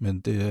sådan, men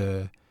det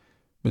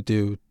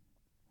er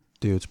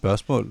jo et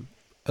spørgsmål.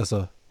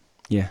 Altså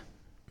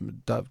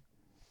der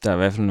er i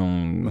hvert fald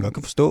nogle... Man godt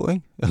kan forstå,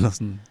 ikke? Eller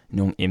sådan.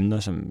 Nogle emner,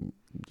 som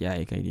jeg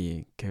ikke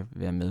rigtig kan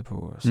være med på,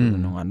 og så er der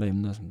nogle andre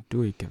emner, som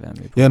du ikke kan være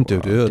med på. Jamen, det er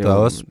jo det, og der er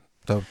også...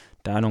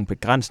 Der er nogle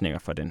begrænsninger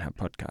for den her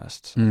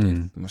podcast, og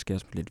det er måske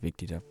også lidt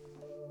vigtigt at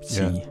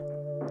sige. Ja.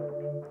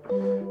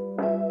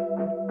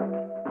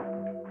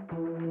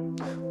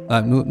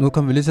 Nej, nu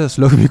kommer vi lige til at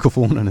slukke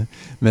mikrofonerne,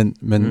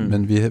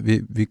 men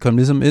vi kom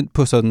ligesom ind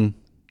på sådan,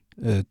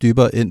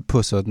 dybere ind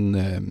på sådan,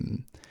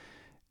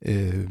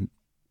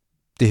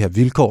 det her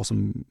vilkår,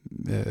 som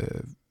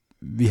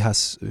vi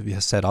har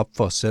sat op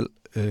for os selv,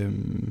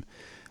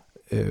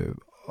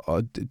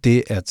 og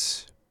det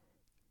at,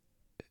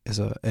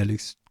 altså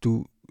Alex,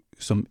 du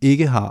som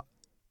ikke har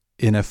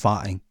en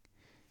erfaring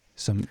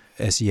som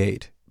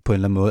asiat, på en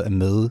eller anden måde er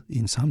med i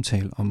en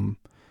samtale om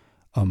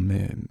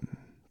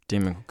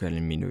det, man kunne kalde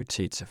en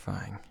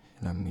minoritetserfaring,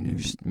 eller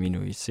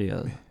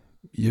minoriseret.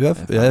 I hvert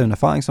fald, jeg har en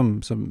erfaring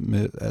som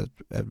med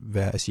at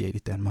være asiat i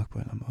Danmark på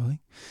en eller anden måde.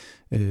 Ikke?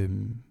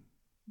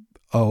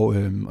 Og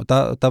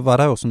der var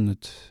der jo sådan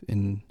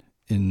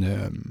en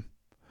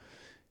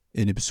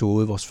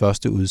episode, vores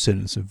første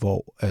udsendelse,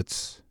 hvor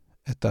at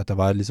der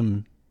var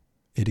ligesom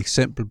et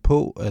eksempel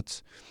på,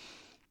 at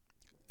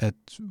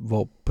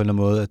hvor på en eller anden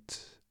måde,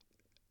 at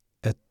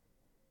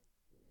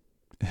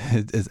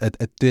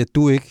det, at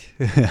du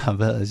ikke har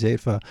været asiat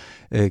før,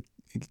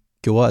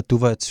 gjorde, at du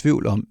var i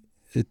tvivl om,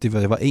 det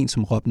var en,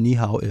 som råbte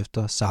Ni-hao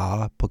efter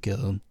Sara på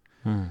gaden.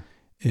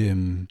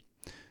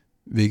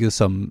 Hvilket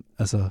som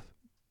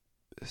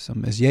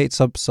asiat,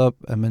 så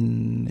er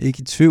man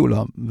ikke i tvivl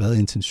om, hvad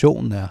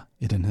intentionen er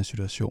i den her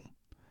situation.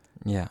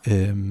 Ja.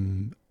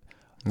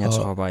 Jeg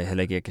tror bare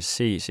heller ikke, jeg kan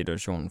se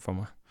situationen for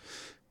mig.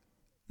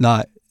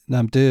 Nej,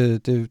 men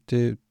det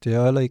er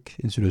jo heller ikke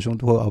en situation,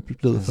 du har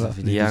oplevet altså, før.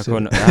 Fordi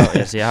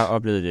jeg har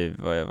oplevet det,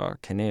 hvor jeg var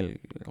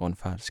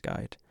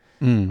kanalrundfartsguide,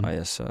 og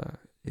jeg så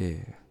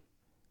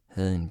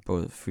havde en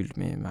båd fyldt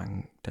med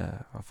mange, der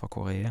var fra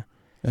Korea.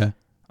 Ja.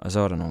 Og så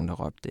var der nogen, der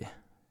råbte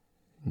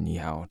ni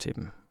hao til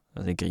dem,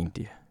 og det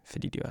grinte de,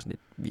 fordi de var sådan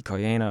lidt, vi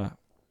koreanere,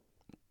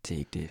 det er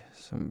ikke det,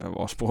 som er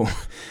vores sprog.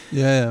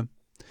 Ja.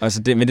 Og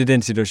så men det er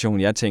den situation,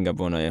 jeg tænker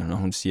på, når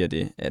hun siger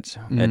det, at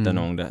der er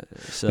nogen, der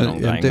sidder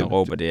nogle drenge og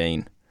råber, det er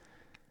en.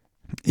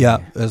 Ja,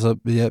 altså,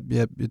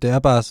 det er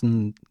bare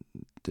sådan...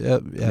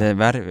 Hvad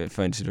var det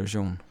for en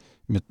situation?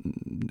 Men,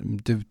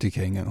 det kan jeg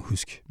ikke engang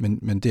huske.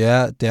 Men det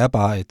er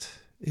bare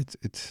et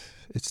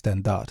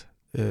standard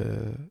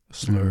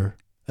slur.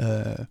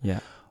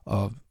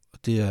 Og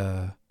det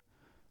er...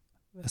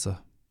 Altså...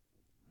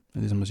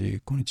 Ligesom at sige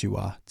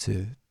konnichiwa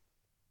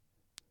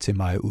til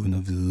mig, uden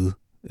at vide,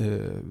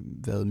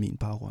 hvad min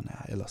baggrund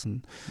er, eller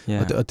sådan.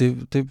 Yeah. Og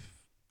det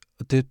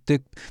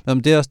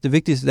er også det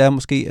vigtigste, det er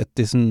måske, at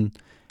det sådan,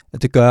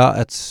 at det gør,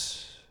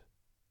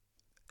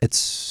 at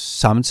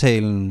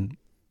samtalen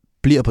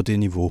bliver på det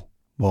niveau,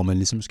 hvor man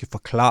ligesom skal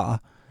forklare,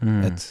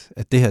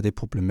 at det her, det er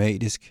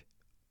problematisk,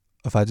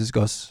 og faktisk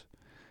også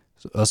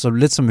så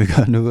lidt som vi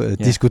gør nu,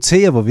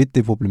 diskutere, hvorvidt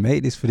det er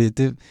problematisk, fordi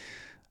det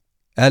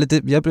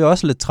jeg bliver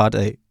også lidt træt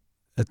af,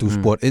 at du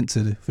spurgte ind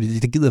til det, fordi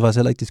det gider jeg faktisk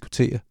heller ikke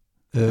diskutere.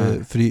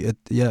 Fordi at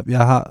jeg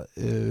har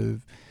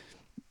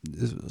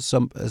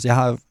jeg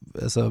har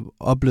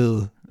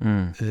oplevet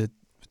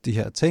de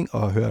her ting,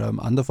 og hørt om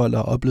andre folk, der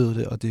har oplevet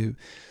det, og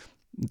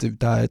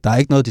der er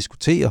ikke noget at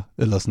diskutere,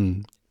 eller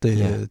sådan.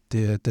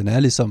 Den er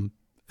ligesom...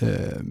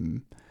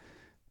 det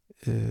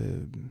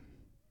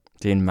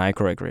er en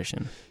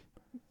microaggression.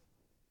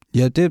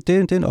 Ja, det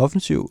er en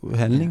offensiv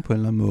handling på en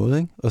eller anden måde,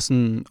 ikke?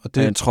 Og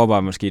det... Jeg tror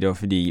bare måske, det var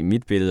fordi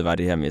mit billede var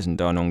det her med, sådan,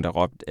 der var nogen, der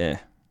råbte af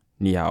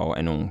ni hao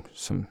af nogen,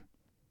 som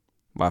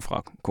var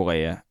fra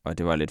Korea, og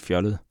det var lidt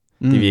fjollet.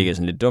 Det virkede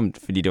sådan lidt dumt,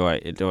 fordi det var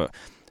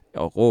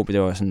og råb,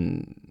 det var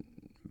sådan,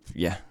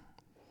 ja.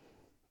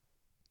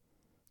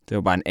 Det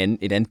var bare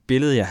et andet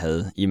billede, jeg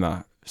havde i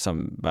mig,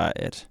 som var,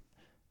 at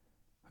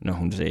når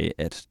hun sagde,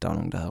 at der var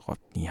nogen, der havde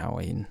råbt ni hao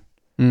af hende.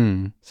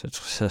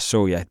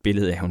 Så jeg et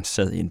billede af, at hun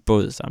sad i en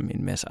båd sammen med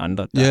en masse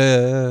andre,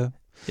 der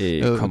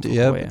kom fra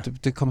Korea.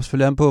 Det kommer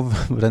selvfølgelig an på,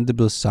 hvordan det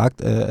blev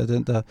sagt af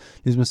den, der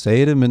ligesom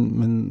sagde det,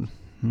 men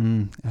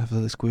jeg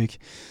ved det sgu ikke.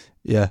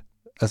 Ja,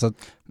 altså,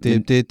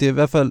 det er i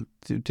hvert fald,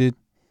 det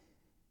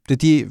er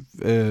de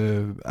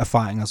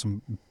erfaringer,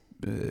 som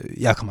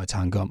jeg kommer i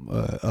tanke om.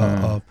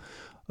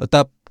 Og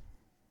der,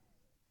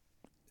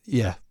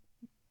 ja,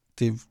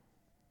 det...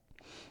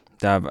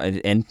 Der er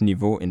et andet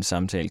niveau, en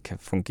samtale kan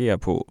fungere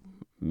på,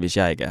 hvis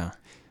jeg ikke er.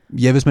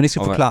 Ja, hvis man ikke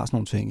skal forklare sådan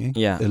nogle ting, ikke?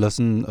 Ja. Eller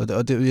sådan,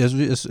 og det, jeg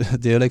synes,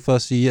 det er heller ikke for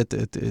at sige,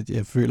 at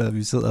jeg føler, at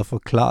vi sidder og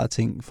forklarer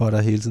ting for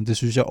dig hele tiden. Det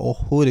synes jeg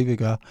overhovedet ikke, vi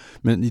gør.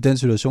 Men i den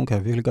situation kan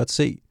jeg virkelig godt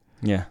se,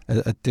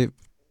 at det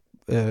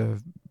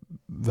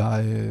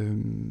var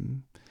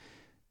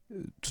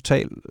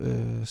total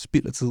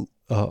spild af tid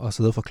at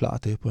sidde og forklare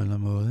det på en eller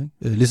anden måde.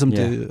 Ikke? Ligesom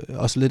det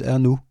også lidt er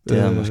nu.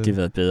 Det havde måske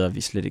været bedre, at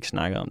vi slet ikke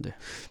snakkede om det.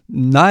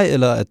 Nej,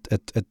 eller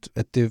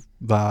at det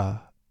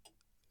var...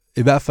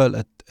 I hvert fald,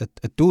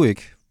 at du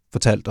ikke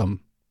fortalte om,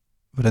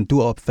 hvordan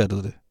du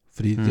opfattede det.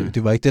 Fordi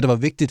det var ikke det, der var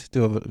vigtigt.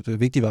 Det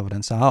vigtige var,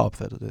 hvordan Sara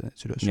opfattede den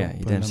situation. Ja,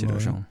 i den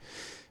situation.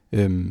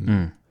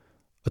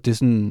 Og det er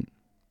sådan...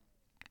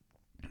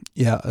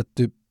 Ja, og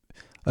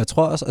jeg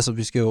tror også, altså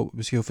vi skal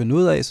jo finde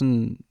ud af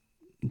sådan...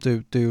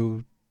 Det er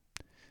jo...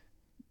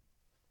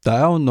 Der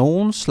er jo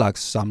nogle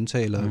slags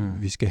samtaler,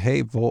 vi skal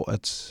have, hvor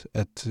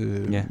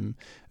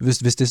hvis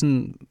det er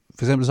sådan...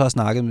 For eksempel så har jeg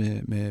snakket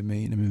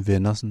med en af mine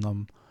venner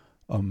sådan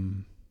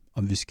om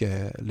vi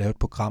skal lave et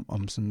program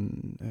om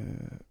sådan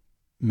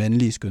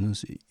mandlige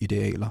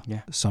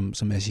skønhedsidealer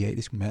som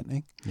asiatisk mand,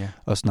 ikke? Ja.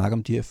 Og snakke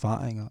om de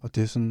erfaringer, og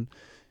det er sådan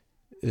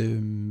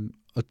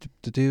og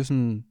det er jo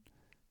sådan,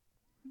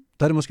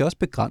 der er det måske også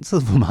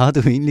begrænset, hvor meget du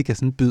egentlig kan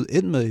sådan byde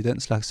ind med i den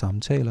slags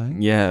samtaler,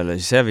 ikke? Ja, eller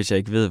især hvis jeg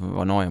ikke ved,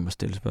 hvornår jeg må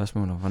stille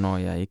spørgsmål, og hvornår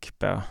jeg ikke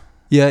bør.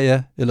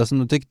 Ja, eller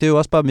sådan, det er jo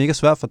også bare mega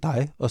svært for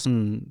dig, og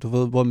sådan, du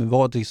ved,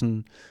 hvor det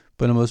sådan,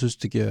 på en eller anden måde synes,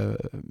 det giver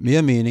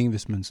mere mening,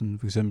 hvis man sådan,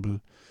 for eksempel,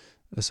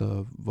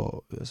 altså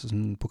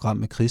sådan et program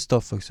med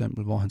Christoph, for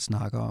eksempel, hvor han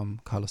snakker om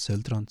Carlos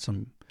Seldron,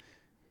 som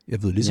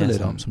jeg ved lige så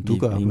lidt om, som du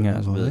gør. Ingen af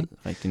os ved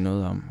rigtig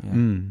noget om.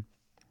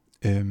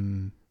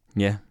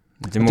 Ja.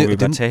 Det må vi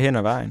bare tage hen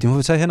ad vejen. Det må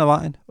vi tage hen ad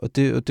vejen, og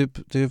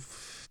det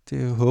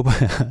håber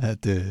jeg,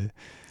 at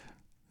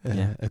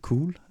er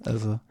cool.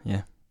 Altså.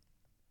 Ja.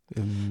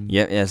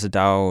 Ja, altså der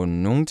er jo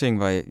nogle ting,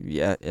 hvor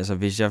altså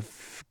hvis jeg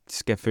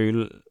skal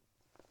føle,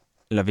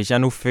 eller hvis jeg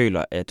nu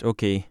føler, at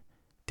okay,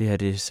 det her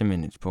det er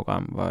simpelthen et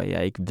program, hvor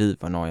jeg ikke ved,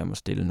 hvornår jeg må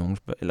stille nogen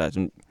eller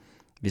sådan,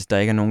 hvis der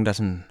ikke er nogen, der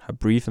sådan har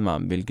briefet mig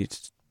om, hvilke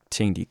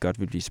ting de godt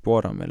vil blive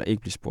spurgt om, eller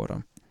ikke blive spurgt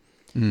om,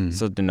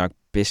 så er det nok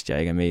bedst, jeg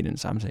ikke er med i den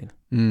samtale.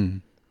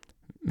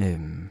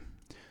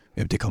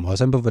 Jamen, det kommer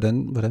også an på,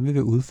 hvordan vi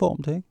vil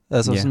udforme det, ikke?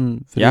 Altså,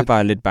 sådan, jeg er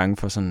bare lidt bange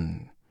for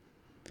sådan,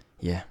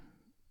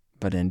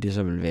 hvordan det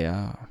så vil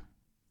være at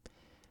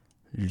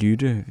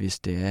lytte, hvis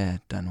det er, at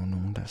der er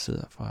nogen, der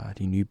sidder fra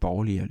de nye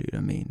borgerlige og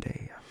lytter med en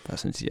dag, og bare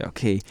sådan siger,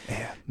 okay,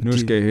 nu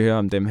skal jeg høre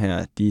om dem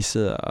her, de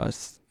sidder og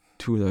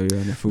tuder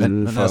ørerne fulde.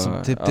 Men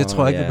altså, det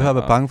tror jeg ikke, vi behøver at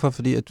være bange for,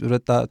 fordi at,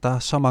 der er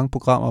så mange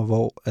programmer,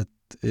 hvor at,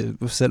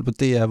 selv på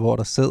DR, hvor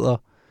der sidder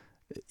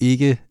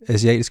ikke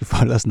asiatiske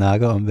folk og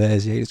snakker om, hvad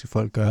asiatiske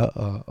folk gør,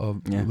 og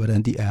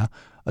hvordan de er.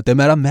 Og dem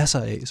er der masser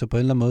af, så på en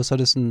eller anden måde, så er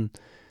det sådan,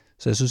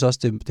 så jeg synes også,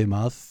 det er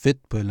meget fedt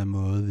på en eller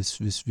anden måde,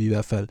 hvis vi i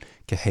hvert fald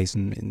kan have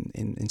sådan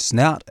en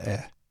snært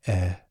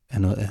af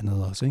noget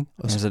andet også, ikke?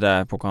 Også. Altså, der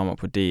er programmer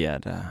på DR,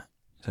 der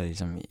så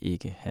ligesom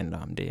ikke handler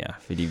om DR,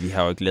 fordi vi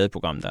har jo ikke lavet et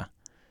program,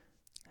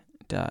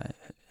 der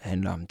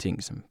handler om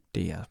ting, som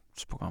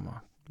DR's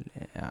programmer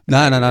er.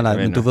 Nej,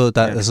 men du ved,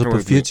 der, altså på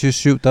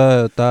 24/7,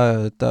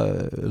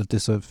 der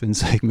det så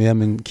findes ikke mere,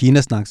 men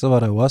Kina-snak, så var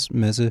der jo også en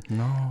masse,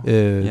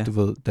 du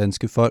ved,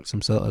 danske folk,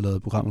 som sad og lavede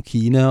et program om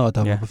Kina, og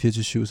der var på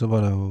 24/7, så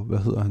var der jo, hvad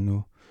hedder han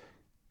nu,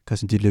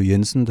 Christian Liv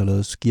Jensen, der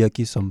lavede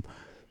Skirki, som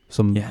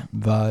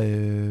var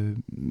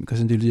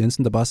Christian Liv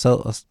Jensen, der bare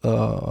sad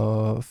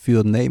og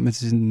fyrede den af med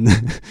sin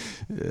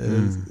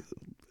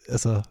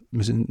altså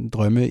med sin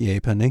drømme i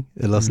Japan, ikke?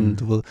 Eller sådan,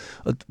 du ved.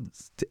 Og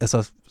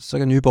altså, så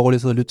kan nye borgerlige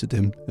sidde og lytte til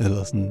dem,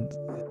 eller sådan.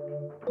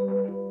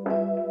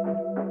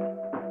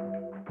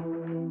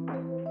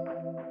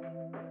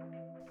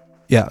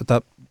 Ja, der,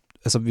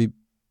 altså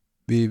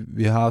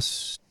vi har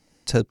også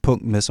taget et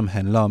punkt med, som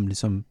handler om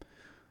ligesom,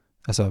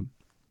 altså,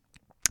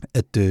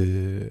 at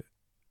the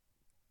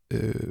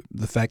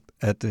fact,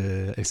 at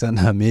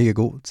Alexander er mega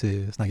god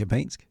til at snakke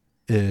japansk,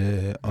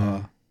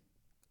 og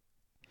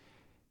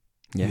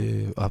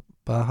og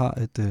bare har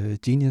et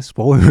genius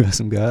sprogøre,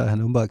 som gør, at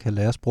han åbenbart kan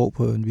lære sprog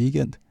på en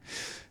weekend.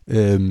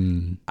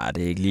 Det er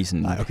ikke lige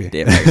sådan. Nej, okay.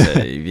 Det er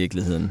faktisk i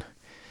virkeligheden.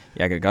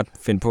 Jeg kan godt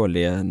finde på at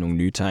lære nogle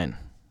nye tegn,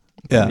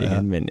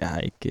 men jeg har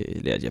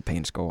ikke lært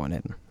japansk over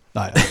natten.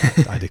 Nej,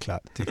 det er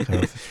klart. Det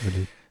kræver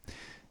selvfølgelig.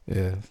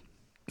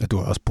 Du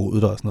har også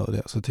boet der og sådan noget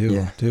der, så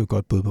det er jo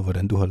godt bud på,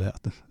 hvordan du har lært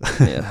det.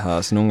 Jeg har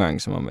også nogle gange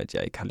som om, at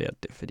jeg ikke har lært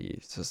det,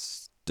 fordi så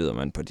støder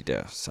man på de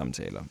der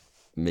samtaler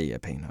med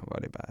japanere, hvor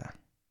det bare er,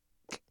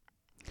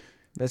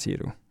 hvad siger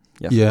du?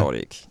 Jeg forstår det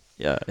ikke.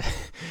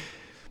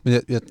 Men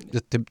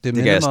det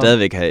kan jeg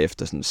stadigvæk have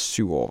efter sådan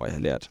 7 år, hvor jeg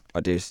har lært.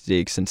 Og det er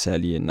ikke sådan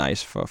særlig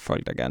nice for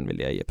folk, der gerne vil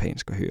lære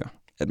japansk at høre.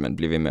 At man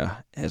bliver ved med at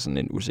have sådan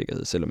en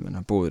usikkerhed, selvom man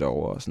har boet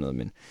derovre og sådan noget.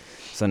 Men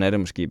sådan er det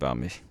måske bare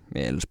med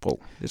alle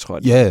sprog. Det tror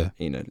jeg, det er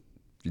en af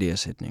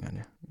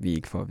læresætningerne, vi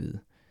ikke får at vide.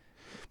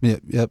 Men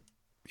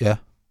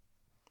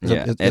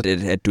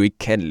at du ikke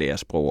kan lære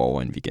sprog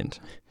over en weekend.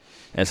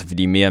 Altså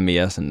fordi mere og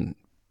mere sådan,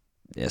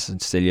 sådan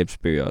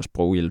selvhjælpsbøger og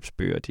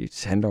sproghjælpsbøger, de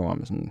handler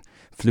om sådan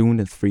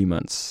fluent in 3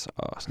 months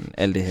og sådan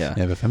alt det her.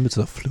 Ja, hvad fanden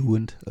betyder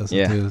fluent? Altså,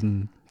 det er jo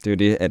sådan... Det er jo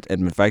det, at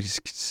man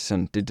faktisk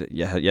sådan,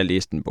 jeg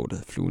læste en bog, der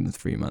hedder Fluent in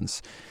 3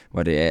 months,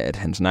 hvor det er, at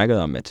han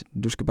snakkede om, at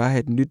du skal bare have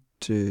et nyt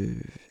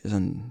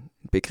sådan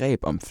begreb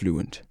om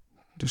fluent.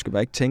 Du skal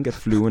bare ikke tænke, at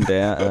fluent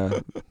er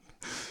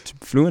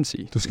fluency.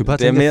 Du skal bare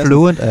tænke, at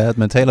fluent er, at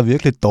man taler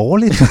virkelig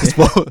dårligt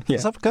sprog.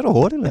 Så kan du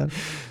hurtigt lære.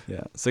 Ja,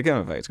 så kan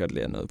man faktisk godt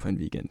lære noget på en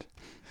weekend.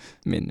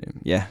 Men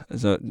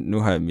altså nu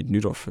har jeg mit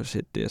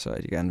nytårsforsæt, det er så,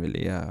 at jeg gerne vil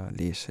lære at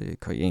læse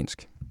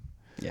koreansk.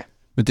 Ja.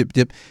 Men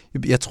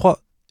jeg tror,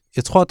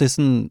 det er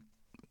sådan,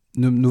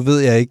 nu ved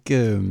jeg ikke,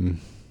 jeg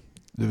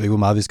ved ikke, hvor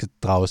meget vi skal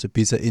drage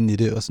Sabitha ind i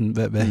det, og sådan,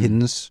 hvad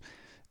hendes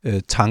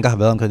tanker har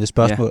været omkring det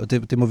spørgsmål, og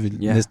det må vi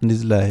næsten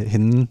lige lade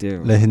hende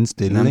stille.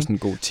 Det er nærmest en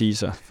god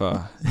teaser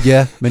for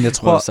men jeg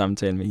tror, vores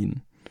samtale med hende.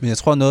 Men jeg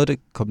tror, noget, det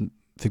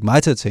fik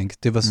mig til at tænke,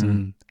 det var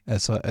sådan,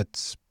 altså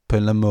at på en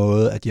eller anden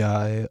måde, at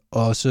jeg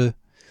også,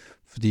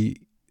 fordi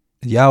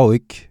jeg er jo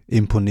ikke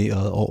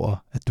imponeret over,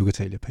 at du kan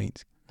tale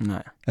japansk.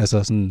 Nej.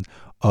 Altså sådan,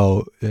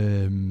 og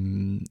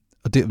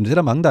det er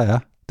der mange, der er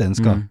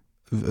danskere.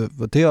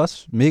 Det er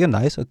også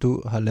mega nice, at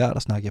du har lært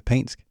at snakke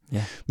japansk.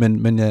 Ja.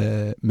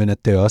 Men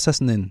at det også er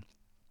sådan en...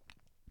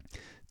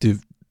 Det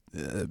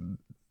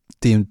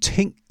er en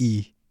ting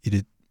i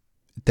det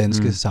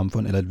danske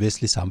samfund, eller et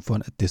vestligt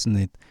samfund, at det er sådan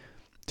det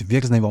er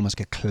virkelig sådan en, hvor man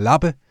skal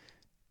klappe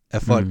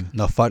af folk,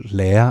 når folk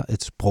lærer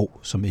et sprog,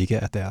 som ikke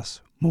er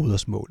deres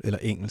modersmål, eller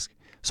engelsk.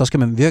 Så skal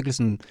man virkelig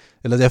sådan...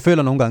 Eller jeg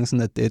føler nogle gange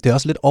sådan, at det er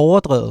også lidt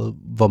overdrevet,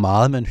 hvor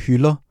meget man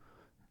hylder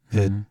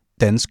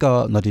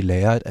danskere, når de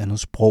lærer et andet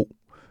sprog.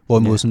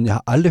 Hvorimod sådan, jeg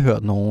har aldrig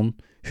hørt nogen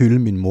hylde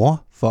min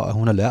mor, for at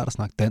hun har lært at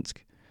snakke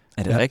dansk.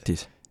 Er det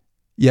rigtigt?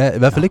 Ja, i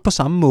hvert fald ikke på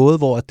samme måde,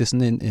 hvor det er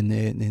sådan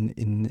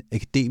en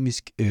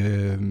akademisk på en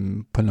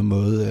eller anden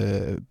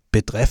måde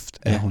bedrift,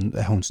 at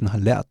hun sådan har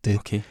lært det.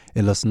 Okay.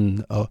 Eller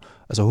sådan, og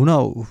altså hun har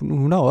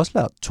jo også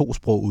lært 2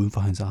 sprog uden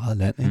for hendes eget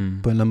land, ikke?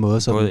 På en eller anden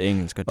måde. Så, både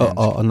engelsk og dansk.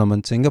 Og når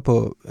man tænker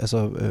på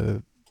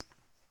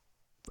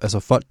altså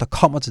folk, der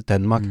kommer til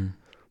Danmark,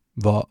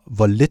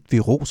 hvor lidt vi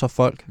roser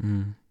folk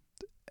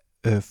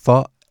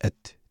for, at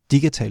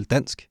de kan tale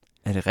dansk.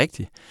 Er det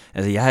rigtigt?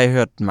 Altså, jeg har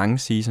hørt mange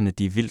sige sådan, at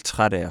de er vildt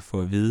trætte af at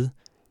få at vide,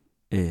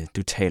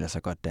 du taler så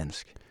godt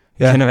dansk.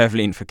 Ja. Jeg kender i hvert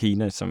fald en fra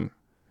Kina, som,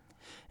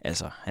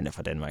 altså, han er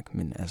fra Danmark,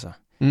 men altså,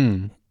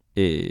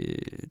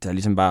 der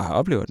ligesom bare har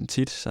oplevet den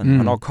tit. Sådan,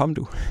 hvornår kom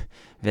du?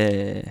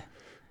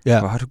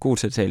 Hvor har du god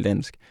til at tale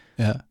dansk?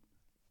 Ja.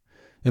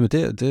 Jamen,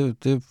 det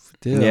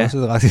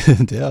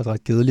er også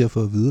ret kedeligt at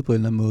få at vide på en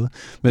eller anden måde.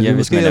 Men ja,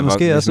 hvis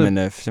man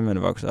er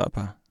simpelthen vokset op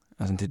her.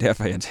 Altså, det er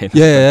derfor, jeg taler.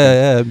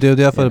 Ja. Det er jo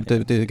derfor,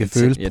 det kan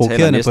føles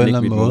provokerende på en eller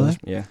anden måde.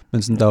 Ja.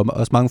 Men sådan, der er jo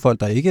også mange folk,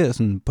 der ikke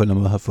sådan, på en eller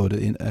anden måde har fået det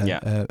ind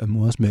af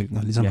modersmælken,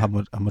 og ligesom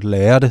har måttet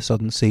lære det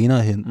sådan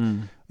senere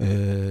hen.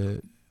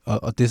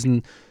 Og det er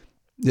sådan...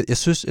 Jeg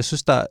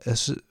synes,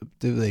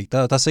 det ved jeg ikke,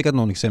 der er sikkert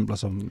nogle eksempler,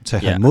 som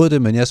tager imod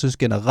det, men jeg synes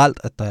generelt,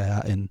 at der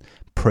er en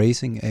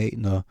praising af,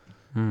 når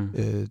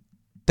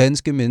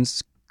danske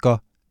mennesker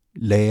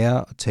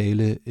lærer at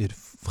tale et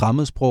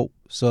fremmedsprog,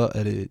 så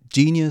er det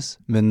genius,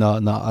 men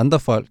når andre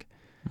folk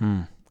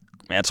men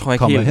jeg tror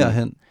ikke kommer helt,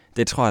 herhen...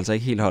 Det tror jeg altså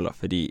ikke helt holder,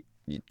 fordi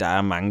der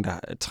er mange, der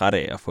er trætte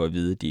af at få at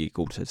vide, at de er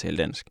gode til at tale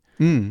dansk.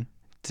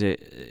 Så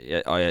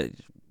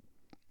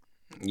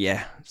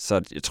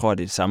jeg tror,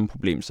 det er det samme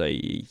problem så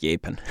i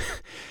Japan.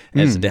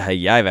 Altså det har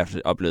jeg i hvert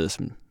fald oplevet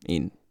som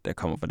en, der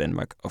kommer fra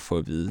Danmark, og få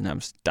at vide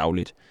nærmest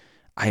dagligt,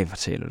 ej, hvor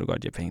taler du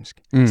godt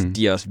japansk. Så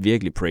de er også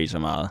virkelig praiser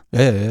meget.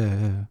 Ja.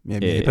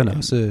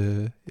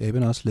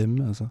 Japan er også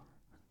slemme, altså.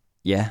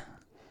 Ja,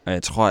 og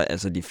jeg tror,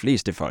 altså de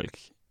fleste folk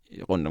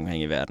rundt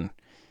omkring i verden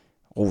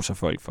roser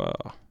folk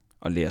for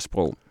at lære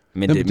sprog.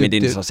 Men det er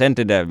interessant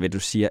det der, ved du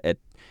siger, at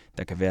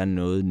der kan være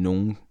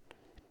nogen,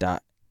 der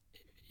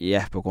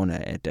på grund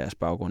af, at deres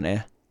baggrund er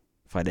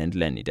fra et andet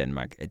land i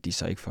Danmark, at de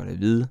så ikke får det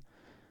at vide,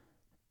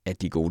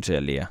 at de er gode til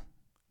at lære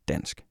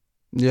dansk.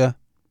 Ja.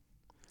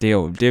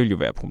 Det vil jo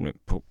være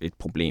et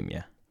problem,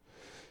 ja.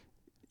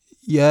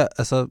 Ja,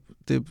 altså...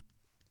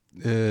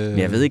 Men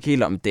jeg ved ikke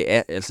helt, om det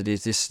er... Altså,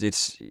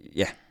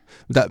 ja.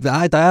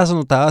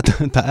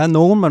 Der er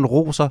nogen, man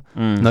roser,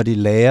 når de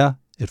lærer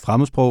et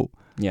fremmedsprog,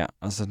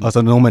 og så er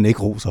der nogen, man ikke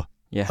roser.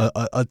 Ja.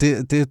 Og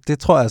det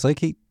tror jeg altså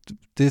ikke helt...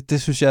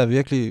 Det synes jeg er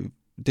virkelig...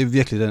 Det er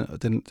virkelig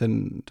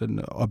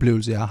den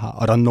oplevelse, jeg har.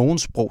 Og der er nogle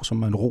sprog, som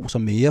man roser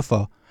mere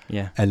for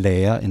at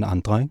lære end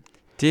andre, ikke?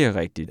 Det er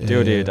rigtigt. Det er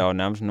jo det, der er jo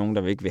nærmest nogen,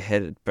 der ikke vil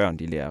have, at børn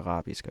de lærer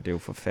arabisk, og det er jo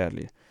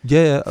forfærdeligt.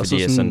 Ja. Og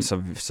fordi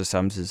så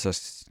samtidig så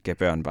skal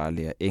børn bare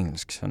lære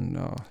engelsk, sådan,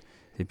 og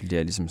det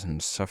bliver ligesom sådan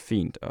så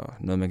fint, og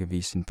noget, man kan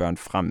vise sine børn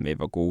frem med,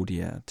 hvor gode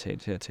de er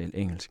til at tale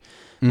engelsk.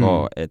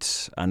 Hvor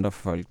at andre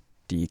folk,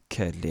 de ikke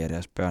kan lære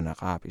deres børn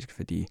arabisk,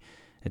 fordi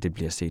at det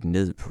bliver set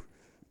ned på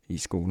i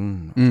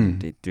skolen.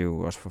 Det er jo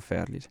også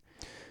forfærdeligt.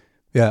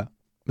 Ja.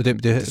 Men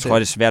det tror jeg,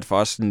 det er svært for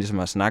os ligesom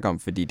at snakke om,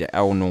 fordi der er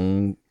jo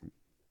nogen,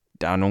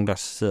 der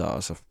sidder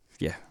og så,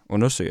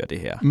 undersøger det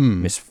her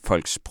med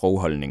folks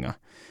sprogholdninger.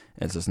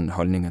 Altså sådan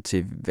holdninger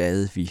til,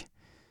 hvad vi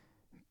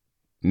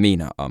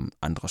mener om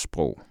andre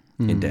sprog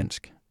end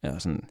dansk. Ja,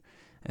 sådan,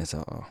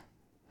 altså...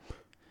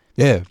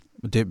 Ja,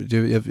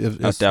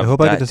 jeg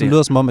håber ikke, at det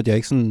lyder som om, at jeg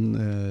ikke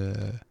sådan...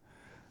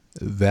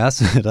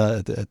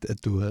 værdsætter,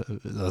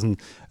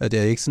 at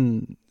jeg ikke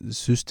sådan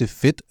synes, det er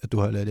fedt, at du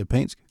har lært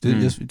japansk.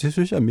 Det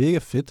synes jeg er mega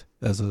fedt.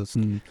 Altså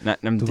sådan,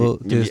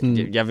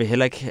 jeg vil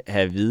heller ikke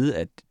have at vide,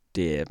 at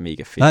det er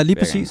mega fedt. Nej, lige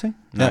præcis, ikke?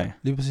 Ja,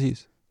 lige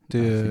præcis.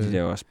 Fordi det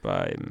er også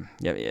bare...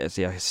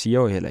 jeg siger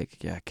jo heller ikke,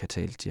 at jeg kan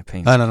tale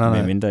japansk, nej.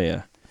 medmindre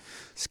jeg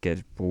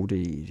skal bruge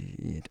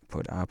det på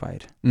et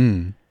arbejde.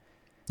 Jamen,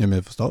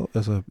 jeg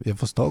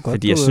forstår godt.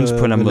 Fordi jeg synes på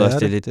en eller anden måde også,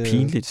 det er lidt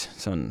pinligt,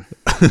 sådan,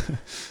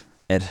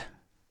 at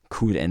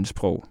kunne et andet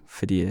sprog,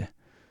 fordi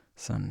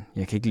sådan,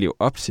 jeg kan ikke leve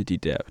op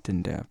til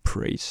den der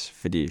praise,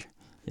 fordi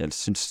jeg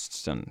synes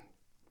sådan,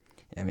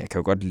 jamen jeg kan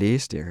jo godt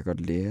læse det, jeg kan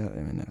godt lære,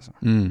 men altså.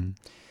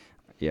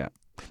 Ja.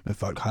 Men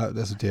folk har,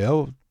 altså det er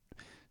jo,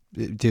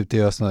 det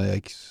er også noget, jeg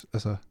ikke,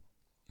 altså,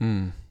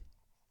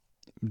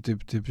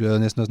 det bliver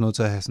næsten også nødt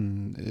til at have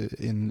sådan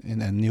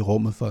en anden i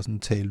rummet for at sådan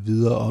tale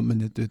videre om,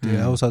 men det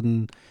er jo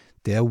sådan,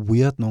 det er jo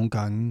weird nogle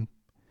gange,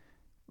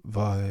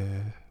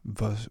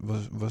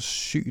 hvor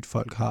sygt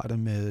folk har det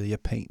med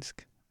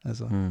japansk.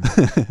 Altså,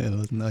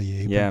 eller sådan, og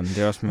Japan. Ja, men det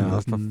er også, man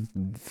har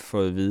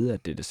fået at vide,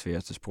 at det er det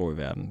sværeste sprog i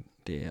verden.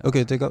 Det er, okay,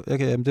 det kan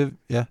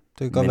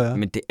godt være.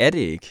 Men det er det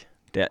ikke.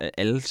 Det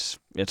er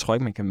jeg tror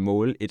ikke, man kan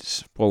måle et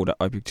sprog, der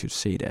objektivt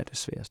set er det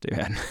sværeste i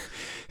verden.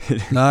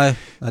 Nej,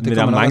 det men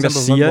der er mange, der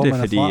siger det,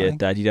 fordi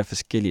der er de der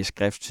forskellige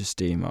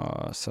skriftsystemer,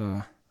 og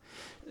så...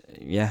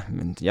 Ja,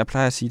 men jeg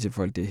plejer at sige til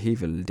folk, det er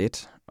helt vildt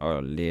let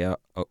at lære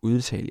at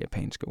udtale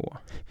japanske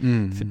ord.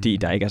 Fordi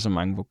der ikke er så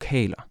mange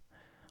vokaler.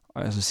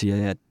 Og så siger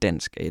jeg, at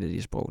dansk er et af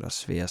de sprog, der er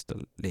sværest at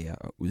lære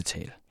at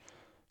udtale.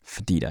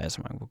 Fordi der er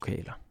så mange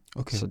vokaler.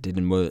 Okay. Så det er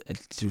den måde,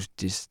 at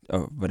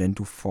og hvordan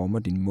du former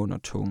din mund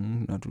og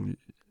tunge, når du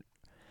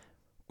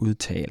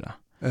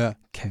udtaler,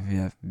 kan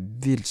være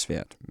vildt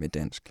svært med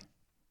dansk.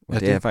 Og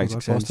det er faktisk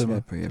ikke særlig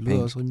svært på japansk. Det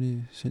lyder også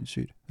rimelig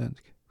sindssygt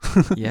dansk.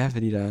 Ja,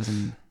 fordi der er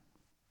sådan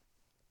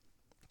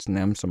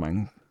nærmest så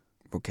mange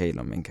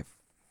vokaler, man kan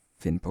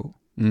finde på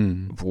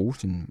og bruge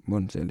sin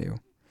mund til at lave.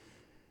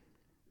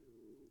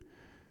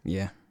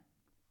 Ja.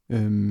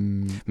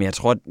 Men jeg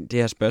tror, at det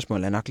her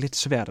spørgsmål er nok lidt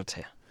svært at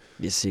tage.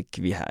 hvis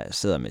ikke vi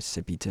sidder med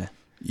Sabitha.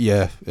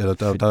 Ja, eller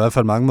der er i hvert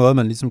fald mange måder,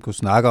 man ligesom kunne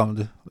snakke om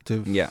det.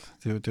 Ja.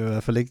 Det er i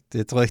hvert fald ikke,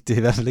 jeg tror ikke, det er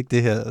i hvert fald ikke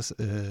det her.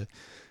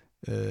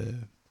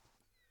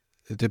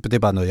 Det er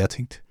bare noget, jeg har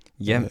tænkt.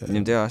 Ja,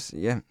 men det er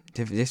også,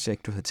 det vidste jeg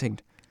ikke, du havde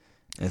tænkt.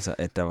 Altså,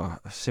 at der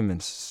var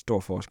simpelthen stor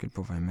forskel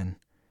på, hvordan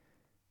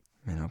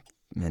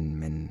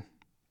man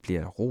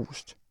bliver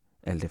rost,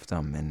 alt efter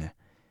om man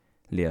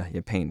lærer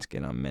japansk,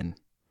 eller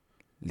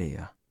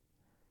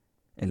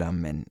om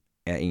man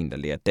er en, der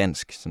lærer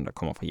dansk, som der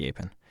kommer fra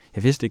Japan.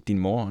 Jeg vidste ikke, din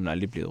mor er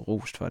aldrig blevet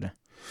rost for det.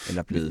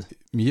 Eller blevet...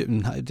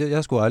 Nej, jeg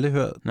har sgu aldrig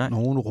hørt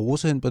nogen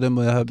rose hende på den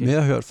måde. Jeg har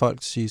mere hørt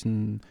folk sige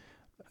sådan,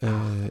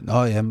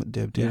 nå ja,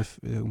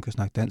 hun kan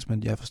snakke dansk,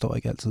 men jeg forstår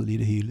ikke altid lige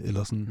det hele.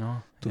 Eller sådan,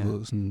 du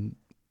ved, sådan...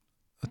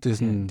 Og det er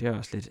sådan... Det er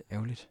også lidt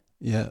ærgerligt.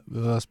 Ja,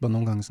 det er også bare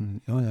nogle gange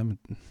sådan, men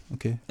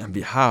okay. Jamen,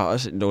 vi har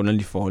også et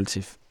underligt forhold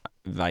til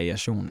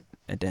variation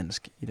af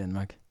dansk i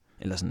Danmark.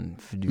 Eller sådan,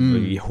 fordi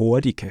vi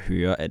hurtigt kan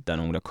høre, at der er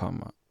nogen, der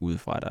kommer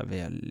udefra, der er ved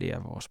at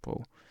lære vores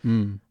sprog.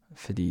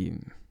 Fordi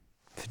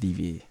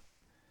vi er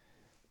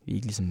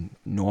ikke ligesom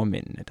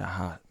nordmændene, der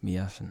har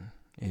mere sådan,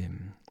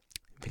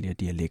 flere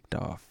dialekter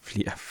og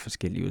flere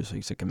forskellige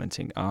udtryk, så kan man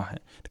tænke,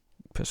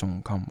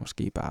 personen kommer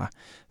måske bare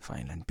fra en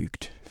eller anden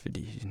bygd,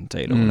 fordi den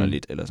taler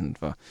underligt, eller sådan,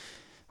 hvor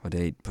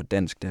det er på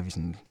dansk, der er vi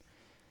sådan,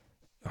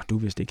 du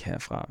vidste ikke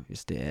herfra,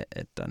 hvis det er,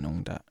 at der er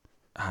nogen, der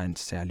har en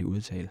særlig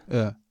udtale.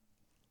 Ja.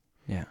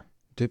 Ja.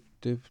 Det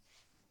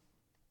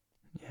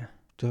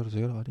har du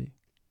sikkert ret i.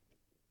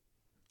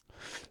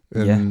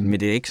 Ja, men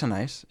det er ikke så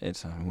nice.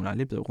 Altså, hun er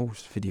aldrig blevet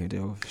rost, fordi det er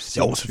jo...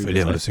 Jo,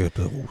 selvfølgelig har hun sikkert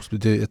blevet rost.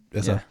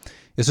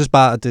 Jeg synes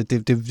bare, at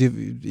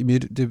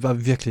det var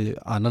virkelig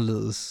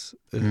anderledes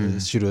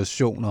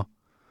situationer.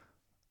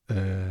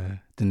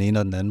 Den ene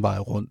og den anden vej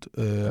rundt.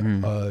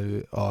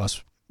 Og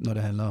også, når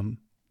det handler om,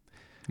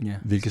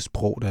 hvilket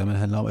sprog det er, man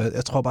handler om.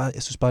 Jeg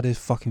synes bare, det er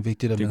fucking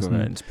vigtigt, at det man kunne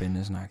være en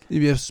spændende snak.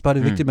 Jeg synes bare, det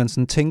er vigtigt, at man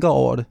sådan tænker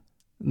over det,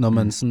 når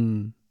man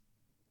sådan...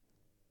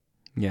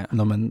 Ja.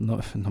 Når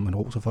man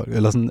roser folk,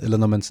 eller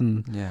når man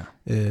sådan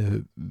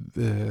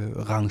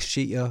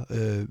rangerer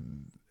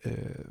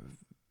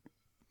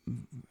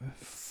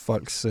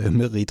folks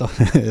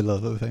meritter,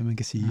 eller hvad man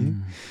kan sige,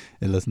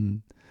 eller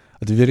sådan.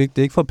 Og det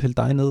er ikke for at pille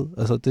dig ned.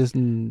 Altså det er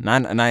sådan. Nej,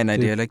 det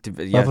er heller ikke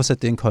det. Bare for at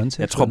sætte det i en kontekst.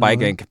 Jeg tror bare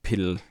ikke, at jeg kan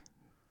pille.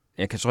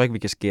 Jeg tror ikke, vi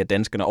kan skære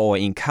danskerne over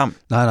en kam.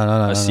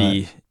 Nej. Og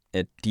sige,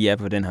 at de er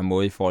på den her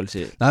måde i forhold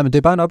til... Nej, men det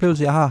er bare en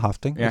oplevelse, jeg har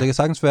haft, ikke? Ja. Og det kan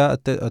sagtens være,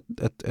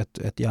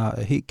 at jeg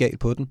er helt gal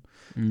på den.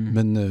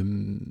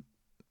 Men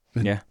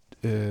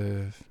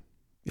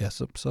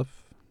så...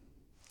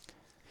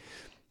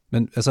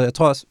 Men altså, jeg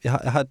tror også, jeg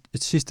har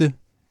et sidste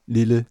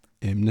lille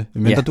emne.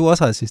 Men du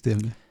også har et sidste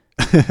emne.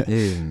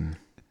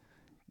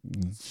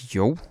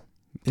 Jo.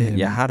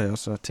 Jeg har da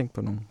også tænkt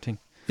på nogle ting.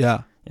 Ja.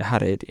 Jeg har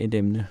da et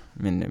emne,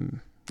 men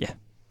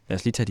lad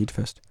os lige tage dit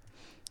først.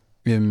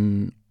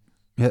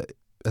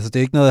 Altså det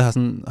er ikke noget, jeg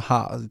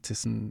har til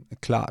sådan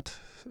et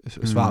klart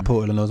svar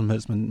på, eller noget som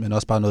helst, men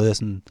også bare noget, jeg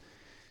sådan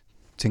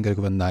tænker, det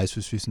kunne være nice,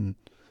 hvis vi sådan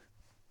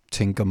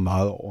tænker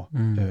meget over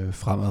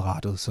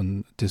fremadrettet.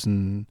 Sådan, det er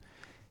sådan,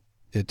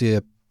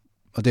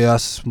 og det er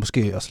også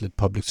måske også lidt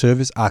public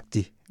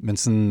service-agtigt, men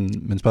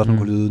spørgsmålet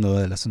kunne lyde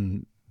noget, eller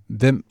sådan,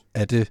 hvem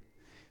er det,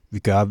 vi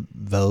gør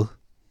hvad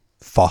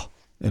for?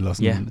 Eller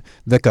sådan,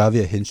 hvad gør vi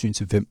af hensyn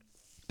til hvem?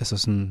 Altså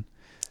sådan,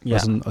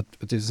 og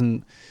det er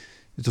sådan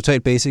et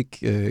totalt basic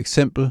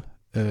eksempel,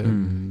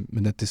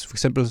 men at det er for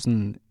eksempel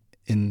sådan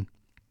en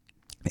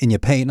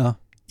japaner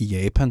i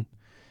Japan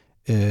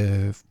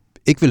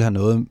ikke vil have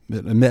noget,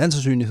 med al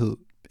sandsynlighed,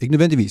 ikke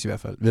nødvendigvis i hvert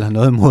fald, vil have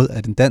noget imod,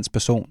 at en dansk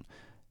person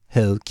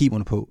havde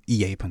kimono på i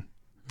Japan.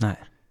 Nej.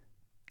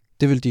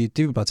 Det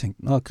vil bare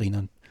tænke,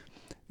 grineren.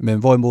 Men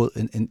hvorimod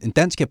en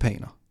dansk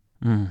japaner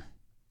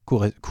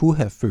kunne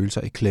have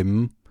følelser i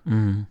klemme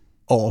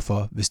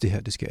overfor, hvis det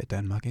her, det sker i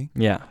Danmark, ikke?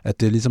 Ja. At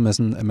det ligesom er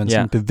sådan, at man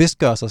sådan bevidst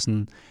gør sig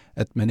sådan,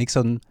 at man ikke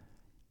sådan,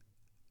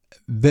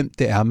 hvem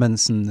det er, man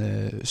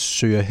sådan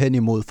søger hen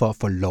imod for at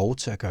få lov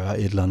til at gøre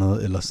et eller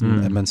andet, eller sådan,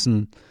 at man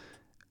sådan,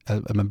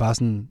 at man bare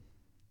sådan,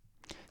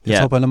 jeg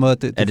tror på en eller anden måde,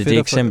 at det er det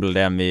eksempel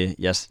der med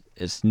jeres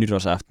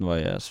nytårsaften, hvor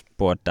jeg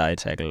spurgte dig,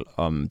 Terkel,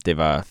 om det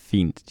var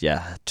fint,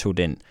 jeg tog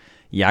den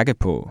jakke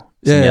på,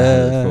 som jeg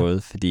havde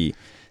fået, fordi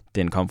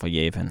den kom fra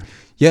Japan.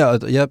 Ja,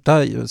 og jeg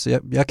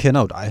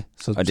kender jo dig.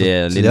 Og det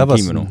er lidt en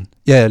kimono.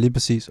 Ja, lige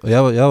præcis. Og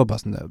jeg var bare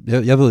sådan,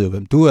 jeg ved jo,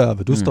 hvem du er, og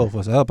hvad du står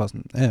for, så jeg var bare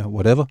sådan,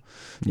 whatever.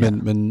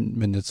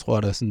 Men jeg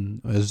tror, der er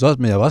sådan, og jeg synes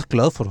også, men jeg var også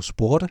glad for, at du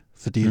spurgte,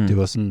 fordi det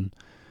var sådan,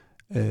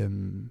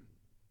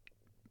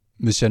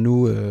 hvis jeg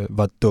nu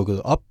var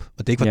dukket op,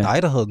 og det ikke var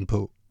dig, der havde den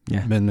på,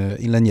 men en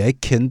eller anden, jeg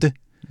ikke kendte,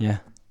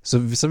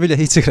 så ville jeg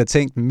helt sikkert have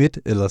tænkt mit,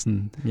 eller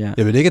sådan,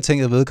 jeg ville ikke have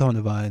tænkt, at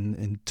vedkommende var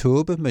en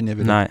tåbe, men jeg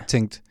ville have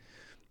tænkt,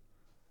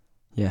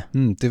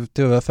 det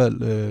var i hvert fald,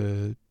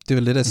 det var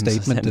lidt af et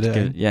statement, det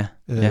der.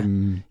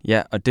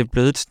 Ja, og det er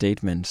blevet et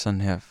statement,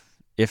 sådan her,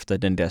 efter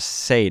den der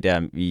sag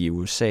der i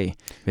USA,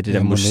 med det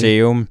der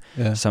museum,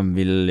 som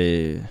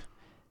ville,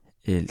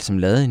 som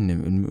lavede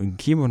en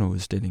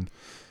kimono-udstilling,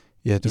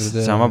 i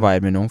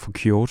samarbejde med nogen fra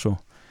Kyoto.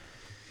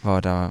 hvor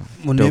der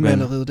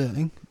Monet-maleriet der,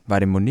 ikke? Var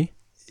det Monet?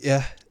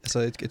 Ja, altså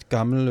et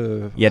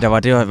gammelt... Ja, var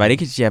det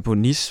ikke et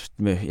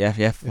japonisme,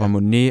 fra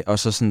Monet, og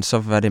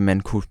så var det,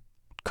 man kunne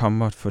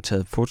komme og få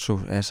taget foto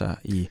af sig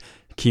i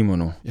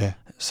kimono,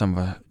 som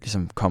var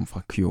ligesom kom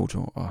fra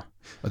Kyoto.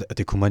 Og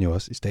det kunne man jo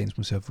også i Statens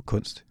Museum for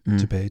Kunst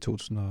tilbage i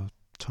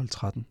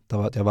 2012-13.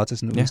 Der var til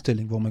sådan en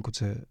udstilling, hvor man kunne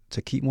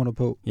tage kimono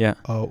på. Ja.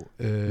 Og,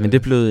 men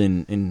det blev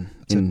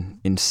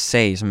en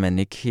sag, som man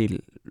ikke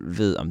helt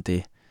ved om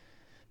det,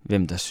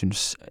 hvem der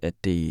synes, at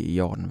det er i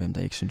orden, hvem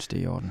der ikke synes, det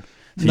er i orden.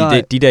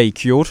 Fordi de der i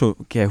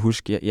Kyoto, kan jeg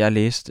huske, jeg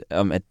læste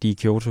om, at de i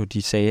Kyoto,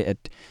 de sagde, at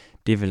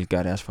det ville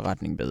gøre deres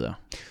forretning bedre.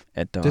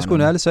 At der det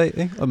skulle en ærlig sag,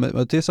 ikke?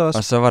 Og det så også...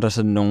 Og så var der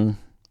sådan nogle...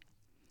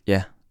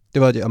 Ja.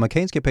 Det var de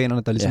amerikanske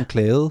japanerne, der ligesom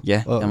klagede.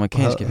 Ja,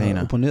 amerikanske japanere.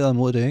 Og opponerede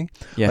mod det, ikke?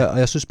 Ja. Og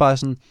jeg synes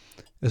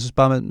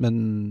bare,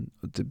 man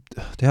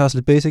det er også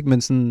lidt basic,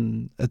 men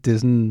sådan, at det er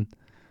sådan...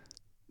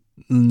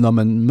 Når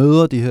man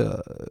møder de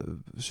her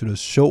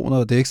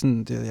situationer, det er ikke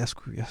sådan... Jeg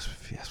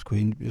synes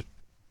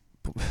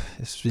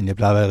egentlig, jeg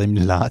plejer at være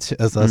rimelig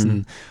large. Altså,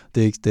 sådan,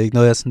 det er ikke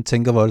noget, jeg sådan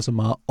tænker voldsomt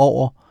meget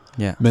over.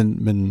 Yeah.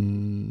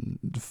 Men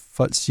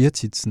folk siger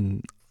tit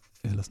sådan,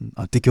 eller sådan,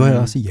 og det gjorde jeg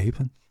også i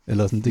Japan,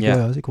 eller sådan, det gjorde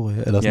jeg også i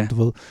Korea, eller sådan,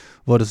 du ved,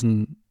 hvor det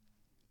sådan,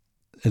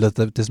 eller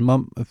det er som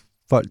om, at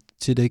folk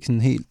tit ikke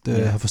sådan helt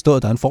har forstået,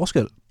 at der er en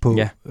forskel på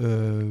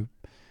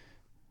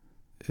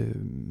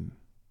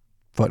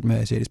folk med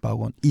asiatisk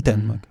baggrund i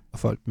Danmark, og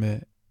folk med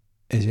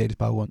asiatisk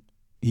baggrund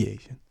i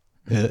Asien.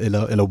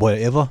 Eller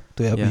wherever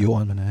det er på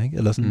jorden, man er, ikke?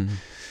 Eller sådan.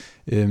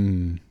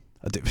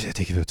 Og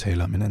det kan vi jo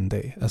tale om en anden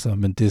dag. Altså,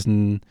 men det er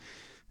sådan,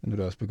 nu er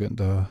det også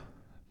begyndt at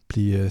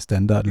blive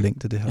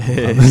standardlængde, det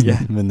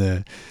her.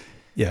 Men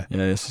ja,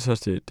 jeg synes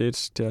også,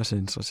 det er også et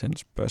interessant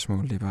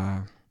spørgsmål. Det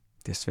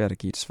er svært at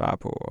give et svar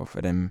på, og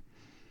for dem,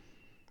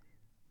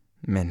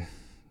 men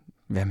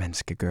hvad man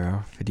skal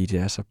gøre, fordi det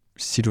er så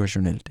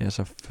situationelt, det er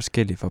så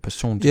forskelligt fra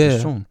person til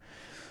person.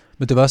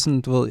 Men det var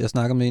sådan, du ved, jeg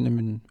snakker med en af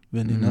mine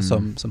veninder,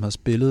 som har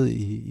spillet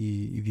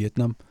i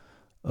Vietnam,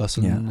 og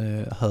sådan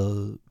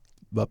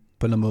var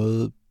på en eller anden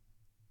måde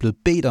blevet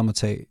bedt om at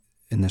tage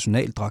en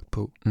nationaldragt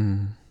på,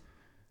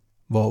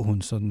 hvor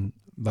hun sådan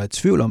var i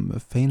tvivl om, hvad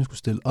fanden hun skulle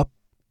stille op,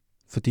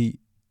 fordi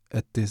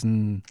at det er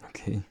sådan...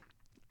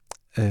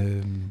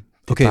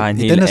 Okay,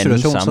 i den her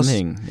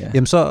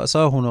situation,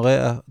 så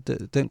honorerer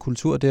den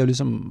kultur, det er jo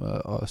ligesom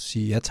at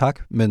sige ja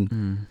tak,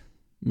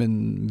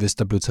 men hvis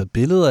der blev taget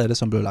billeder af det,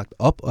 som blev lagt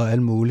op og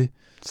alt muligt,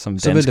 så vil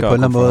det på en eller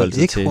anden måde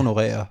ikke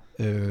honorere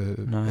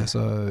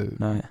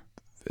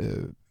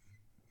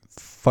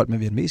folk med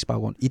vietnamesisk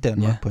baggrund i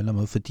Danmark på en eller anden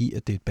måde, fordi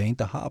at det er et band,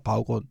 der har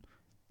baggrund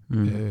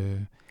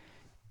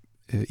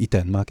i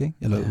Danmark, ikke?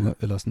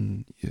 Eller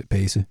sådan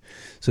base.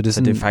 Så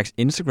det er faktisk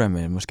Instagram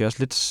er måske også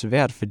lidt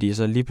svært, fordi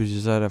så lige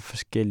pludselig så er der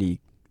forskellige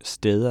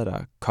steder, der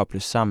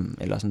kobles sammen,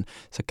 eller sådan,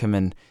 så kan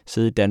man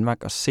sidde i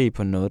Danmark og se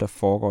på noget, der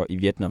foregår i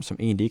Vietnam, som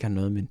egentlig ikke har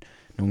noget med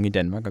nogen i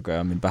Danmark at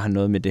gøre, men bare har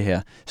noget med det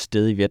her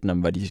sted i Vietnam,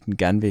 hvor de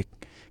gerne vil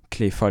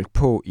klæde folk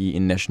på i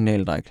en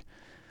nationaldragt.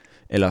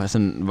 Eller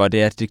sådan, hvor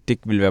det er, det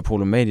vil være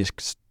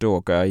problematisk stå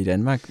og gøre i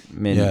Danmark,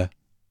 men... Ja.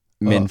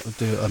 Men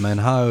og man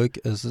har jo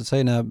ikke, altså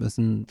sagen er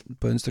sådan,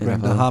 på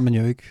Instagram, der har man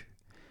jo ikke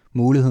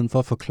muligheden for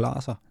at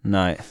forklare sig.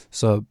 Nej.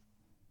 Så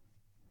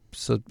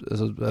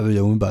altså, jeg vil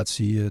jo umiddelbart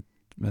sige, at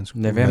man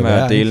skulle lade være med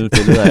at dele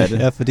billeder af det.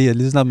 Ja, fordi at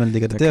lige snart man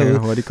ligger det derude, kan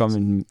jo hurtigt komme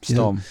en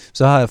storm.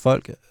 Så har jeg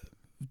folk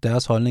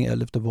deres holdning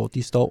alt efter, hvor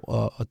de står,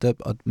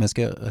 og man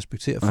skal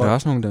respektere folk. Og der er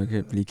også nogen, der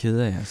kan blive ked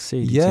af at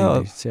se de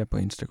ting, de ser på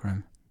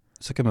Instagram.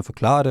 Så kan man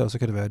forklare det, og så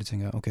kan det være, at de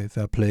tænker, okay,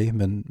 fair play,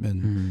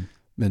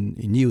 men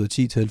i 9 ud af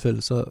 10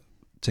 tilfælde, så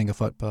tænker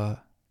folk bare,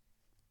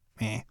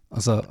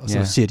 og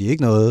så siger de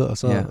ikke noget, og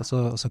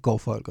så går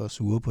folk og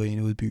suger på en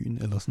ude i byen,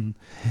 eller sådan,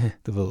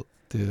 du ved,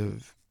 det...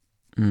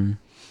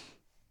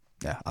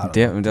 Ja,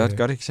 det er et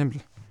godt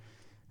eksempel.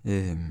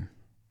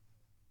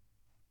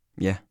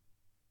 Ja.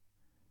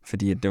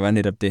 Fordi det var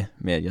netop det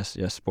med, at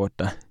jeg spurgte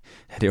dig,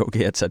 er det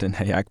okay at tage den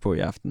her jakke på i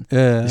aften?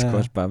 Det skal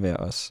også bare være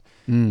os.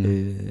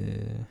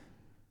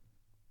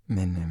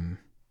 Men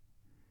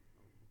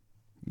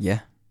ja,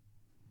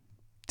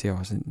 det er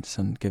også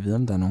sådan, kan jeg vide,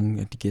 om der er nogen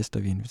af de gæster,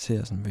 vi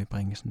inviterer, som vil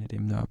bringe sådan et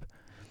emne op.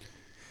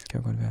 Det kan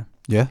jo godt være.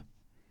 Ja.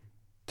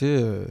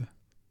 Det...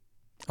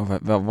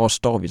 Og hvor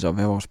står vi så?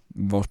 Hvad er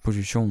vores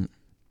position?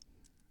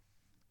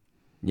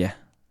 Ja.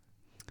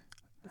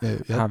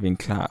 Har vi en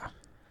klar...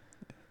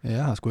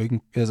 Jeg har sgu ikke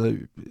en... Altså...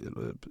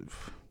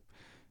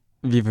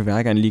 Vi vil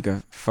bare gerne lige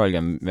gøre folk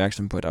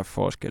opmærksom på, at der er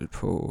forskel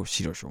på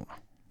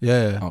situationer.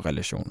 Og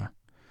relationer.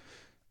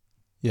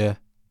 Ja.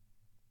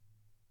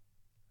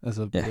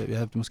 Altså,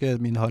 måske er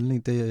min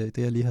holdning, det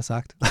jeg lige har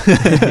sagt.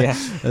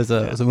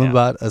 Altså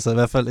umiddelbart, altså i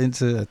hvert fald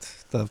indtil,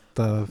 at der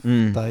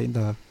er en,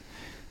 der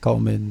kommer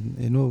med en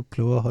endnu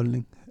klogere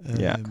holdning.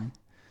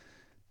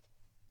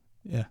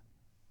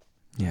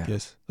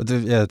 Yes. Og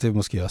det er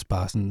måske også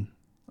bare sådan,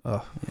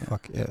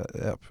 fuck,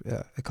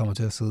 jeg kommer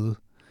til at sidde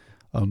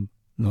om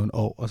nogle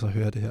år, og så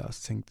høre det her, og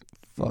så tænke,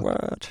 fuck,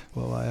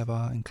 hvor var jeg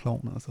bare en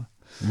klovn, altså.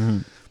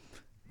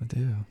 Men det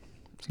er jo,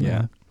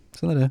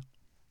 sådan er det.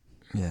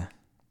 Ja.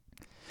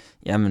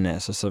 Jamen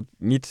altså, så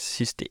mit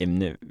sidste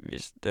emne,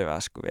 hvis det var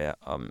skulle være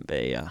om, hvad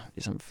jeg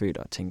ligesom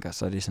føler og tænker,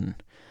 så er det sådan,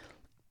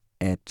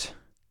 at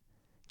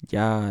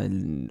jeg er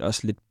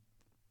også lidt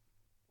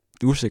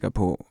usikker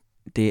på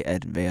det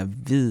at være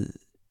hvid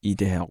i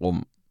det her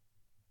rum,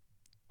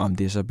 om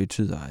det så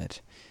betyder,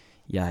 at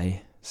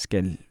jeg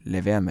skal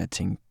lade være med at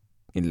tænke,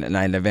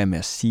 eller lade være med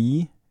at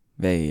sige,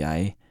 hvad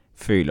jeg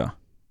føler,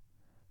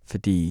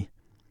 fordi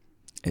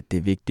at det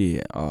er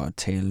vigtigt at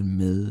tale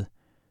med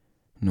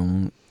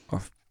nogen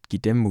og give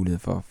dem mulighed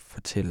for at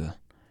fortælle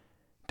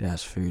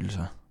deres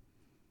følelser.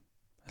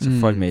 Altså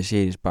folk med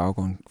asiatisk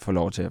baggrund får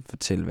lov til at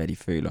fortælle, hvad de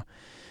føler.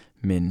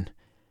 Men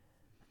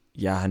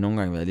jeg har nogle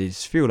gange været lidt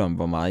i tvivl om,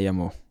 hvor meget jeg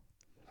må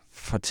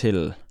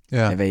fortælle,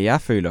 hvad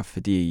jeg føler,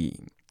 fordi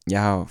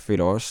jeg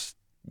føler også,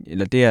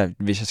 eller det er,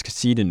 hvis jeg skal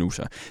sige det nu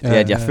så, det er,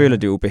 at jeg føler,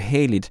 det er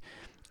ubehageligt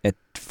at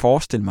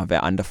forestille mig, hvad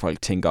andre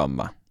folk tænker om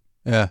mig.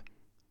 Ja.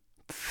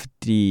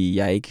 Fordi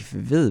jeg ikke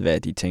ved,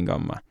 hvad de tænker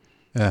om mig.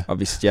 Ja. Og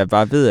hvis jeg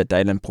bare ved, at der er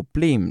et eller andet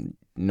problem,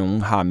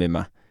 nogen har med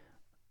mig,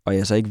 og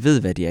jeg så ikke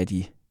ved, hvad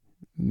de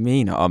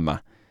mener om mig,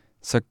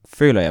 så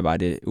føler jeg bare,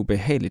 det er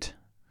ubehageligt.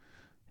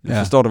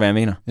 Forstår du, hvad jeg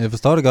mener? Jeg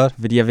forstår det godt.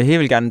 Fordi jeg vil helt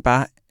vildt gerne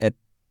bare, at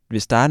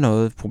hvis der er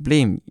noget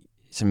problem,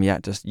 som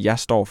jeg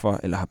står for,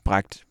 eller har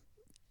bragt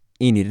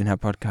ind i den her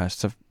podcast,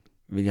 så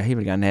vil jeg helt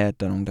vildt gerne have, at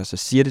der er nogen, der så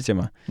siger det til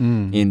mig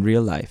in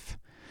real life.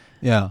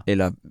 Ja.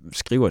 Eller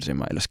skriver til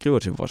mig, eller skriver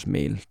til vores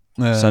mail.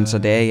 Sådan, så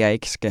det er, at jeg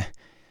ikke skal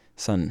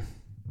sådan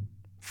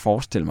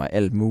forestille mig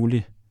alt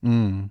muligt.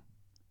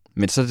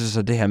 Men så er det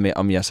så det her med,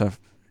 om jeg så,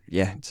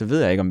 så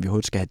ved jeg ikke, om vi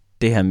overhovedet skal have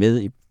det her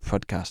med i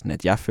podcasten,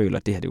 at jeg føler,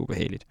 at det her det er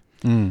ubehageligt.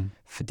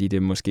 Fordi det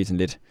er måske sådan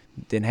lidt,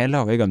 den handler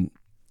jo ikke om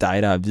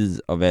dig, der er hvid,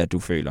 og hvad du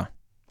føler.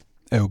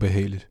 Er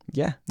ubehageligt.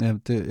 Ja.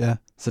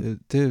 Så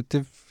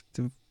det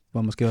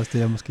var måske også det,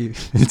 jeg måske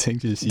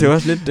tænkte at sige. Det var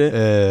også lidt det.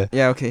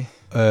 Ja, okay.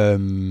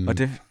 Og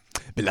det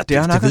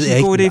er nok også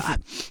en god idé.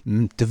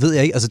 Det ved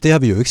jeg ikke. Altså, det har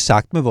vi jo ikke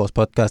sagt med vores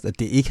podcast, at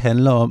det ikke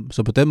handler om.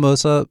 Så på den måde,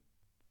 så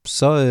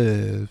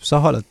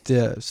holder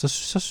det,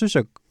 så synes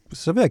jeg,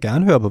 så vil jeg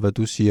gerne høre på, hvad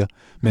du siger.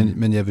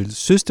 Men jeg vil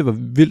synes, det var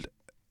vildt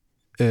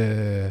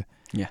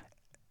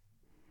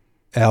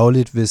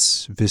ærgerligt,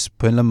 hvis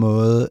på en eller anden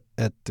måde,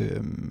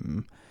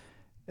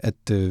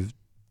 at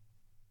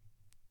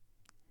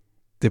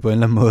det på en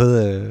eller anden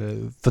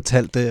måde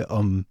fortalte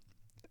om,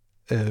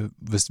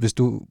 hvis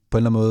du på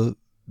en eller anden måde,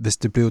 hvis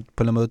det blev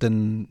på en eller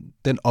anden måde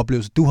den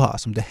oplevelse, du har,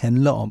 som det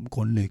handler om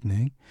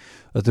grundlæggende, ikke?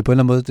 Og det på en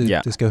eller anden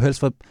måde, det skal jo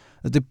helst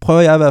og det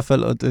prøver jeg i hvert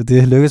fald, og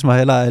det lykkes mig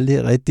heller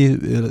aldrig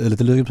rigtigt, eller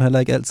det lykkes mig heller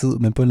ikke altid,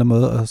 men på en eller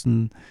anden måde at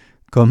sådan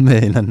komme med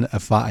en eller anden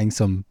erfaring,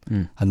 som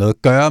har noget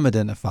at gøre med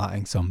den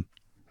erfaring, som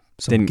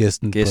den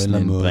gæsten på en eller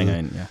anden måde bringer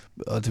ind,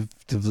 og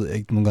det ved jeg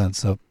ikke, nogle gange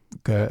så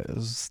tager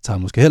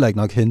jeg måske heller ikke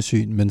nok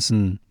hensyn, men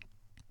sådan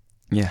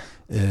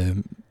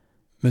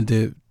men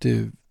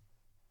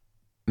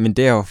men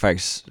det er jeg jo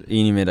faktisk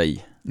enig med dig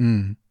i,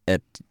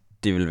 at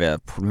det ville være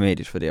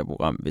problematisk for det her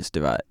program, hvis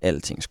det var, at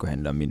alting skulle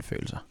handle om mine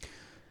følelser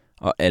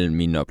og alle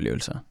mine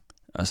oplevelser.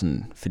 Og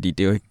sådan, fordi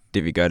det er jo ikke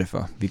det, vi gør det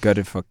for. Vi gør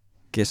det for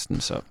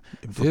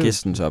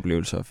gæstens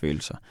oplevelser og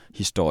følelser,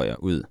 historier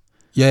ud.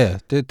 Ja,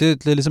 det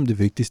er ligesom det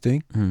vigtigste,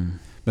 ikke?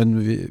 Men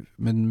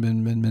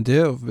det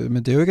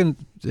er jo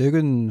ikke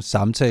en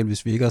samtale,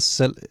 hvis vi ikke også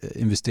selv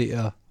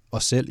investerer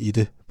os selv i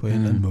det på en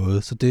eller anden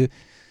måde. Så det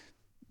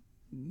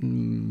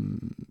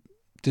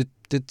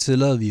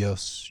tillader vi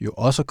os jo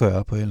også at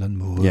gøre på en eller anden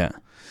måde. Ja.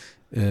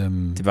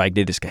 Det var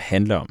ikke det skal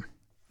handle om.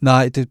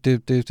 Nej,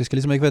 det skal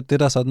ligesom ikke være det,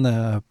 der sådan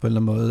er på en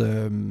eller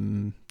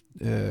anden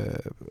måde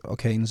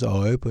orkanens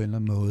øje på en eller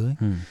anden måde.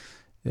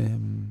 Ikke?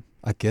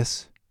 I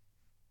guess.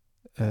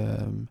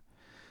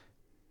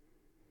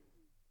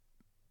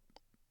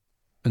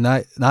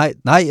 Nej,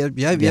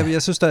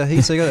 jeg synes da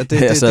helt sikkert, at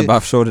det... Jeg sad bare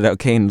og så det der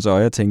orkanens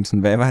øje og tænkte sådan,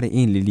 hvad var det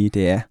egentlig lige,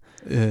 det er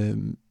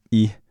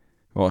i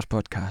vores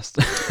podcast?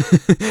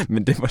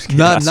 Men det er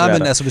måske ret svært.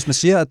 Men altså, hvis man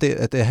siger,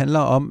 at det handler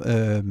om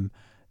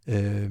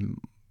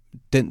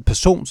den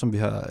person, som vi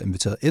har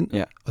inviteret ind,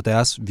 og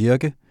deres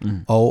virke,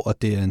 og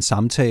at det er en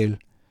samtale,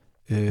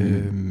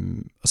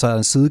 og så er der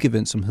en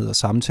sidegevinst, som hedder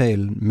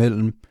samtale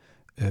mellem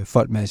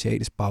folk med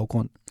asiatisk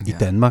baggrund i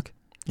Danmark.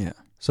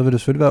 Så vil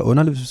det selvfølgelig være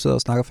underligt, hvis vi sidder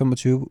og snakker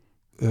 25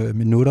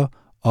 minutter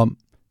om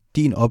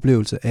din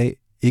oplevelse af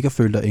ikke at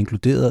føle dig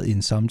inkluderet i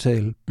en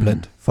samtale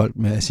blandt folk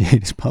med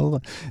asiatisk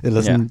baggrund.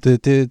 Eller sådan,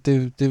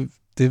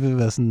 det vil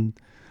være sådan...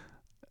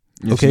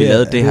 Hvis vi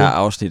lavede det her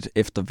afsnit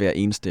efter hver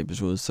eneste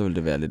episode, så ville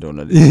det være lidt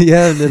underligt.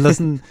 Ja, eller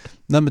sådan...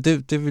 Nej, men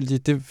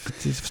det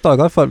forstår jeg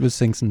godt, folk vil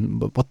tænke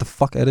sådan, what the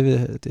fuck er det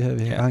her,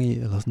 vi har gang i?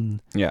 Eller sådan...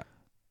 Ja.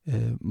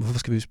 Hvorfor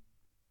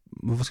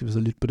skal vi så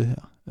lytte på det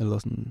her? Eller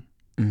sådan...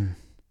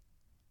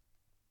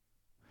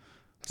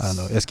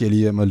 Jeg skal lige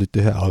hjem og lytte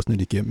det her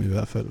afsnit igennem i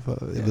hvert fald,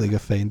 for jeg ved ikke, hvad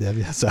fanden det er,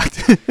 vi har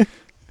sagt.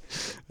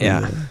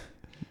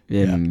 Vi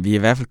er i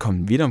hvert fald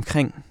kommet vidt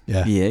omkring.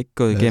 Ja. Vi er ikke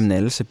gået igennem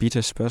alle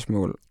Sabithas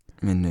spørgsmål,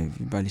 men vi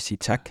vil bare lige sige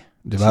tak.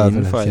 Det var i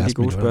hvert fald for alle de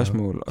gode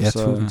spørgsmål. Og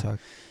tusind tak.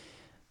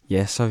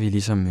 Ja, så er vi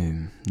ligesom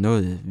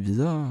nået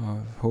videre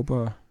og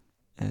håber,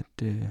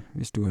 at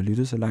hvis du har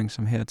lyttet så langt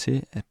som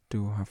hertil, at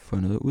du har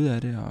fået noget ud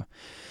af det, og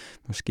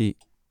måske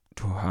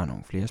du har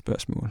nogle flere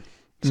spørgsmål,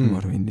 så må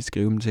du endelig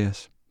skrive dem til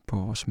os på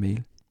vores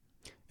mail.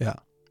 Ja.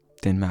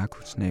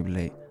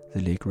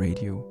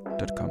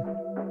 denmaku@thelakeradio.com.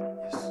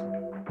 Yes.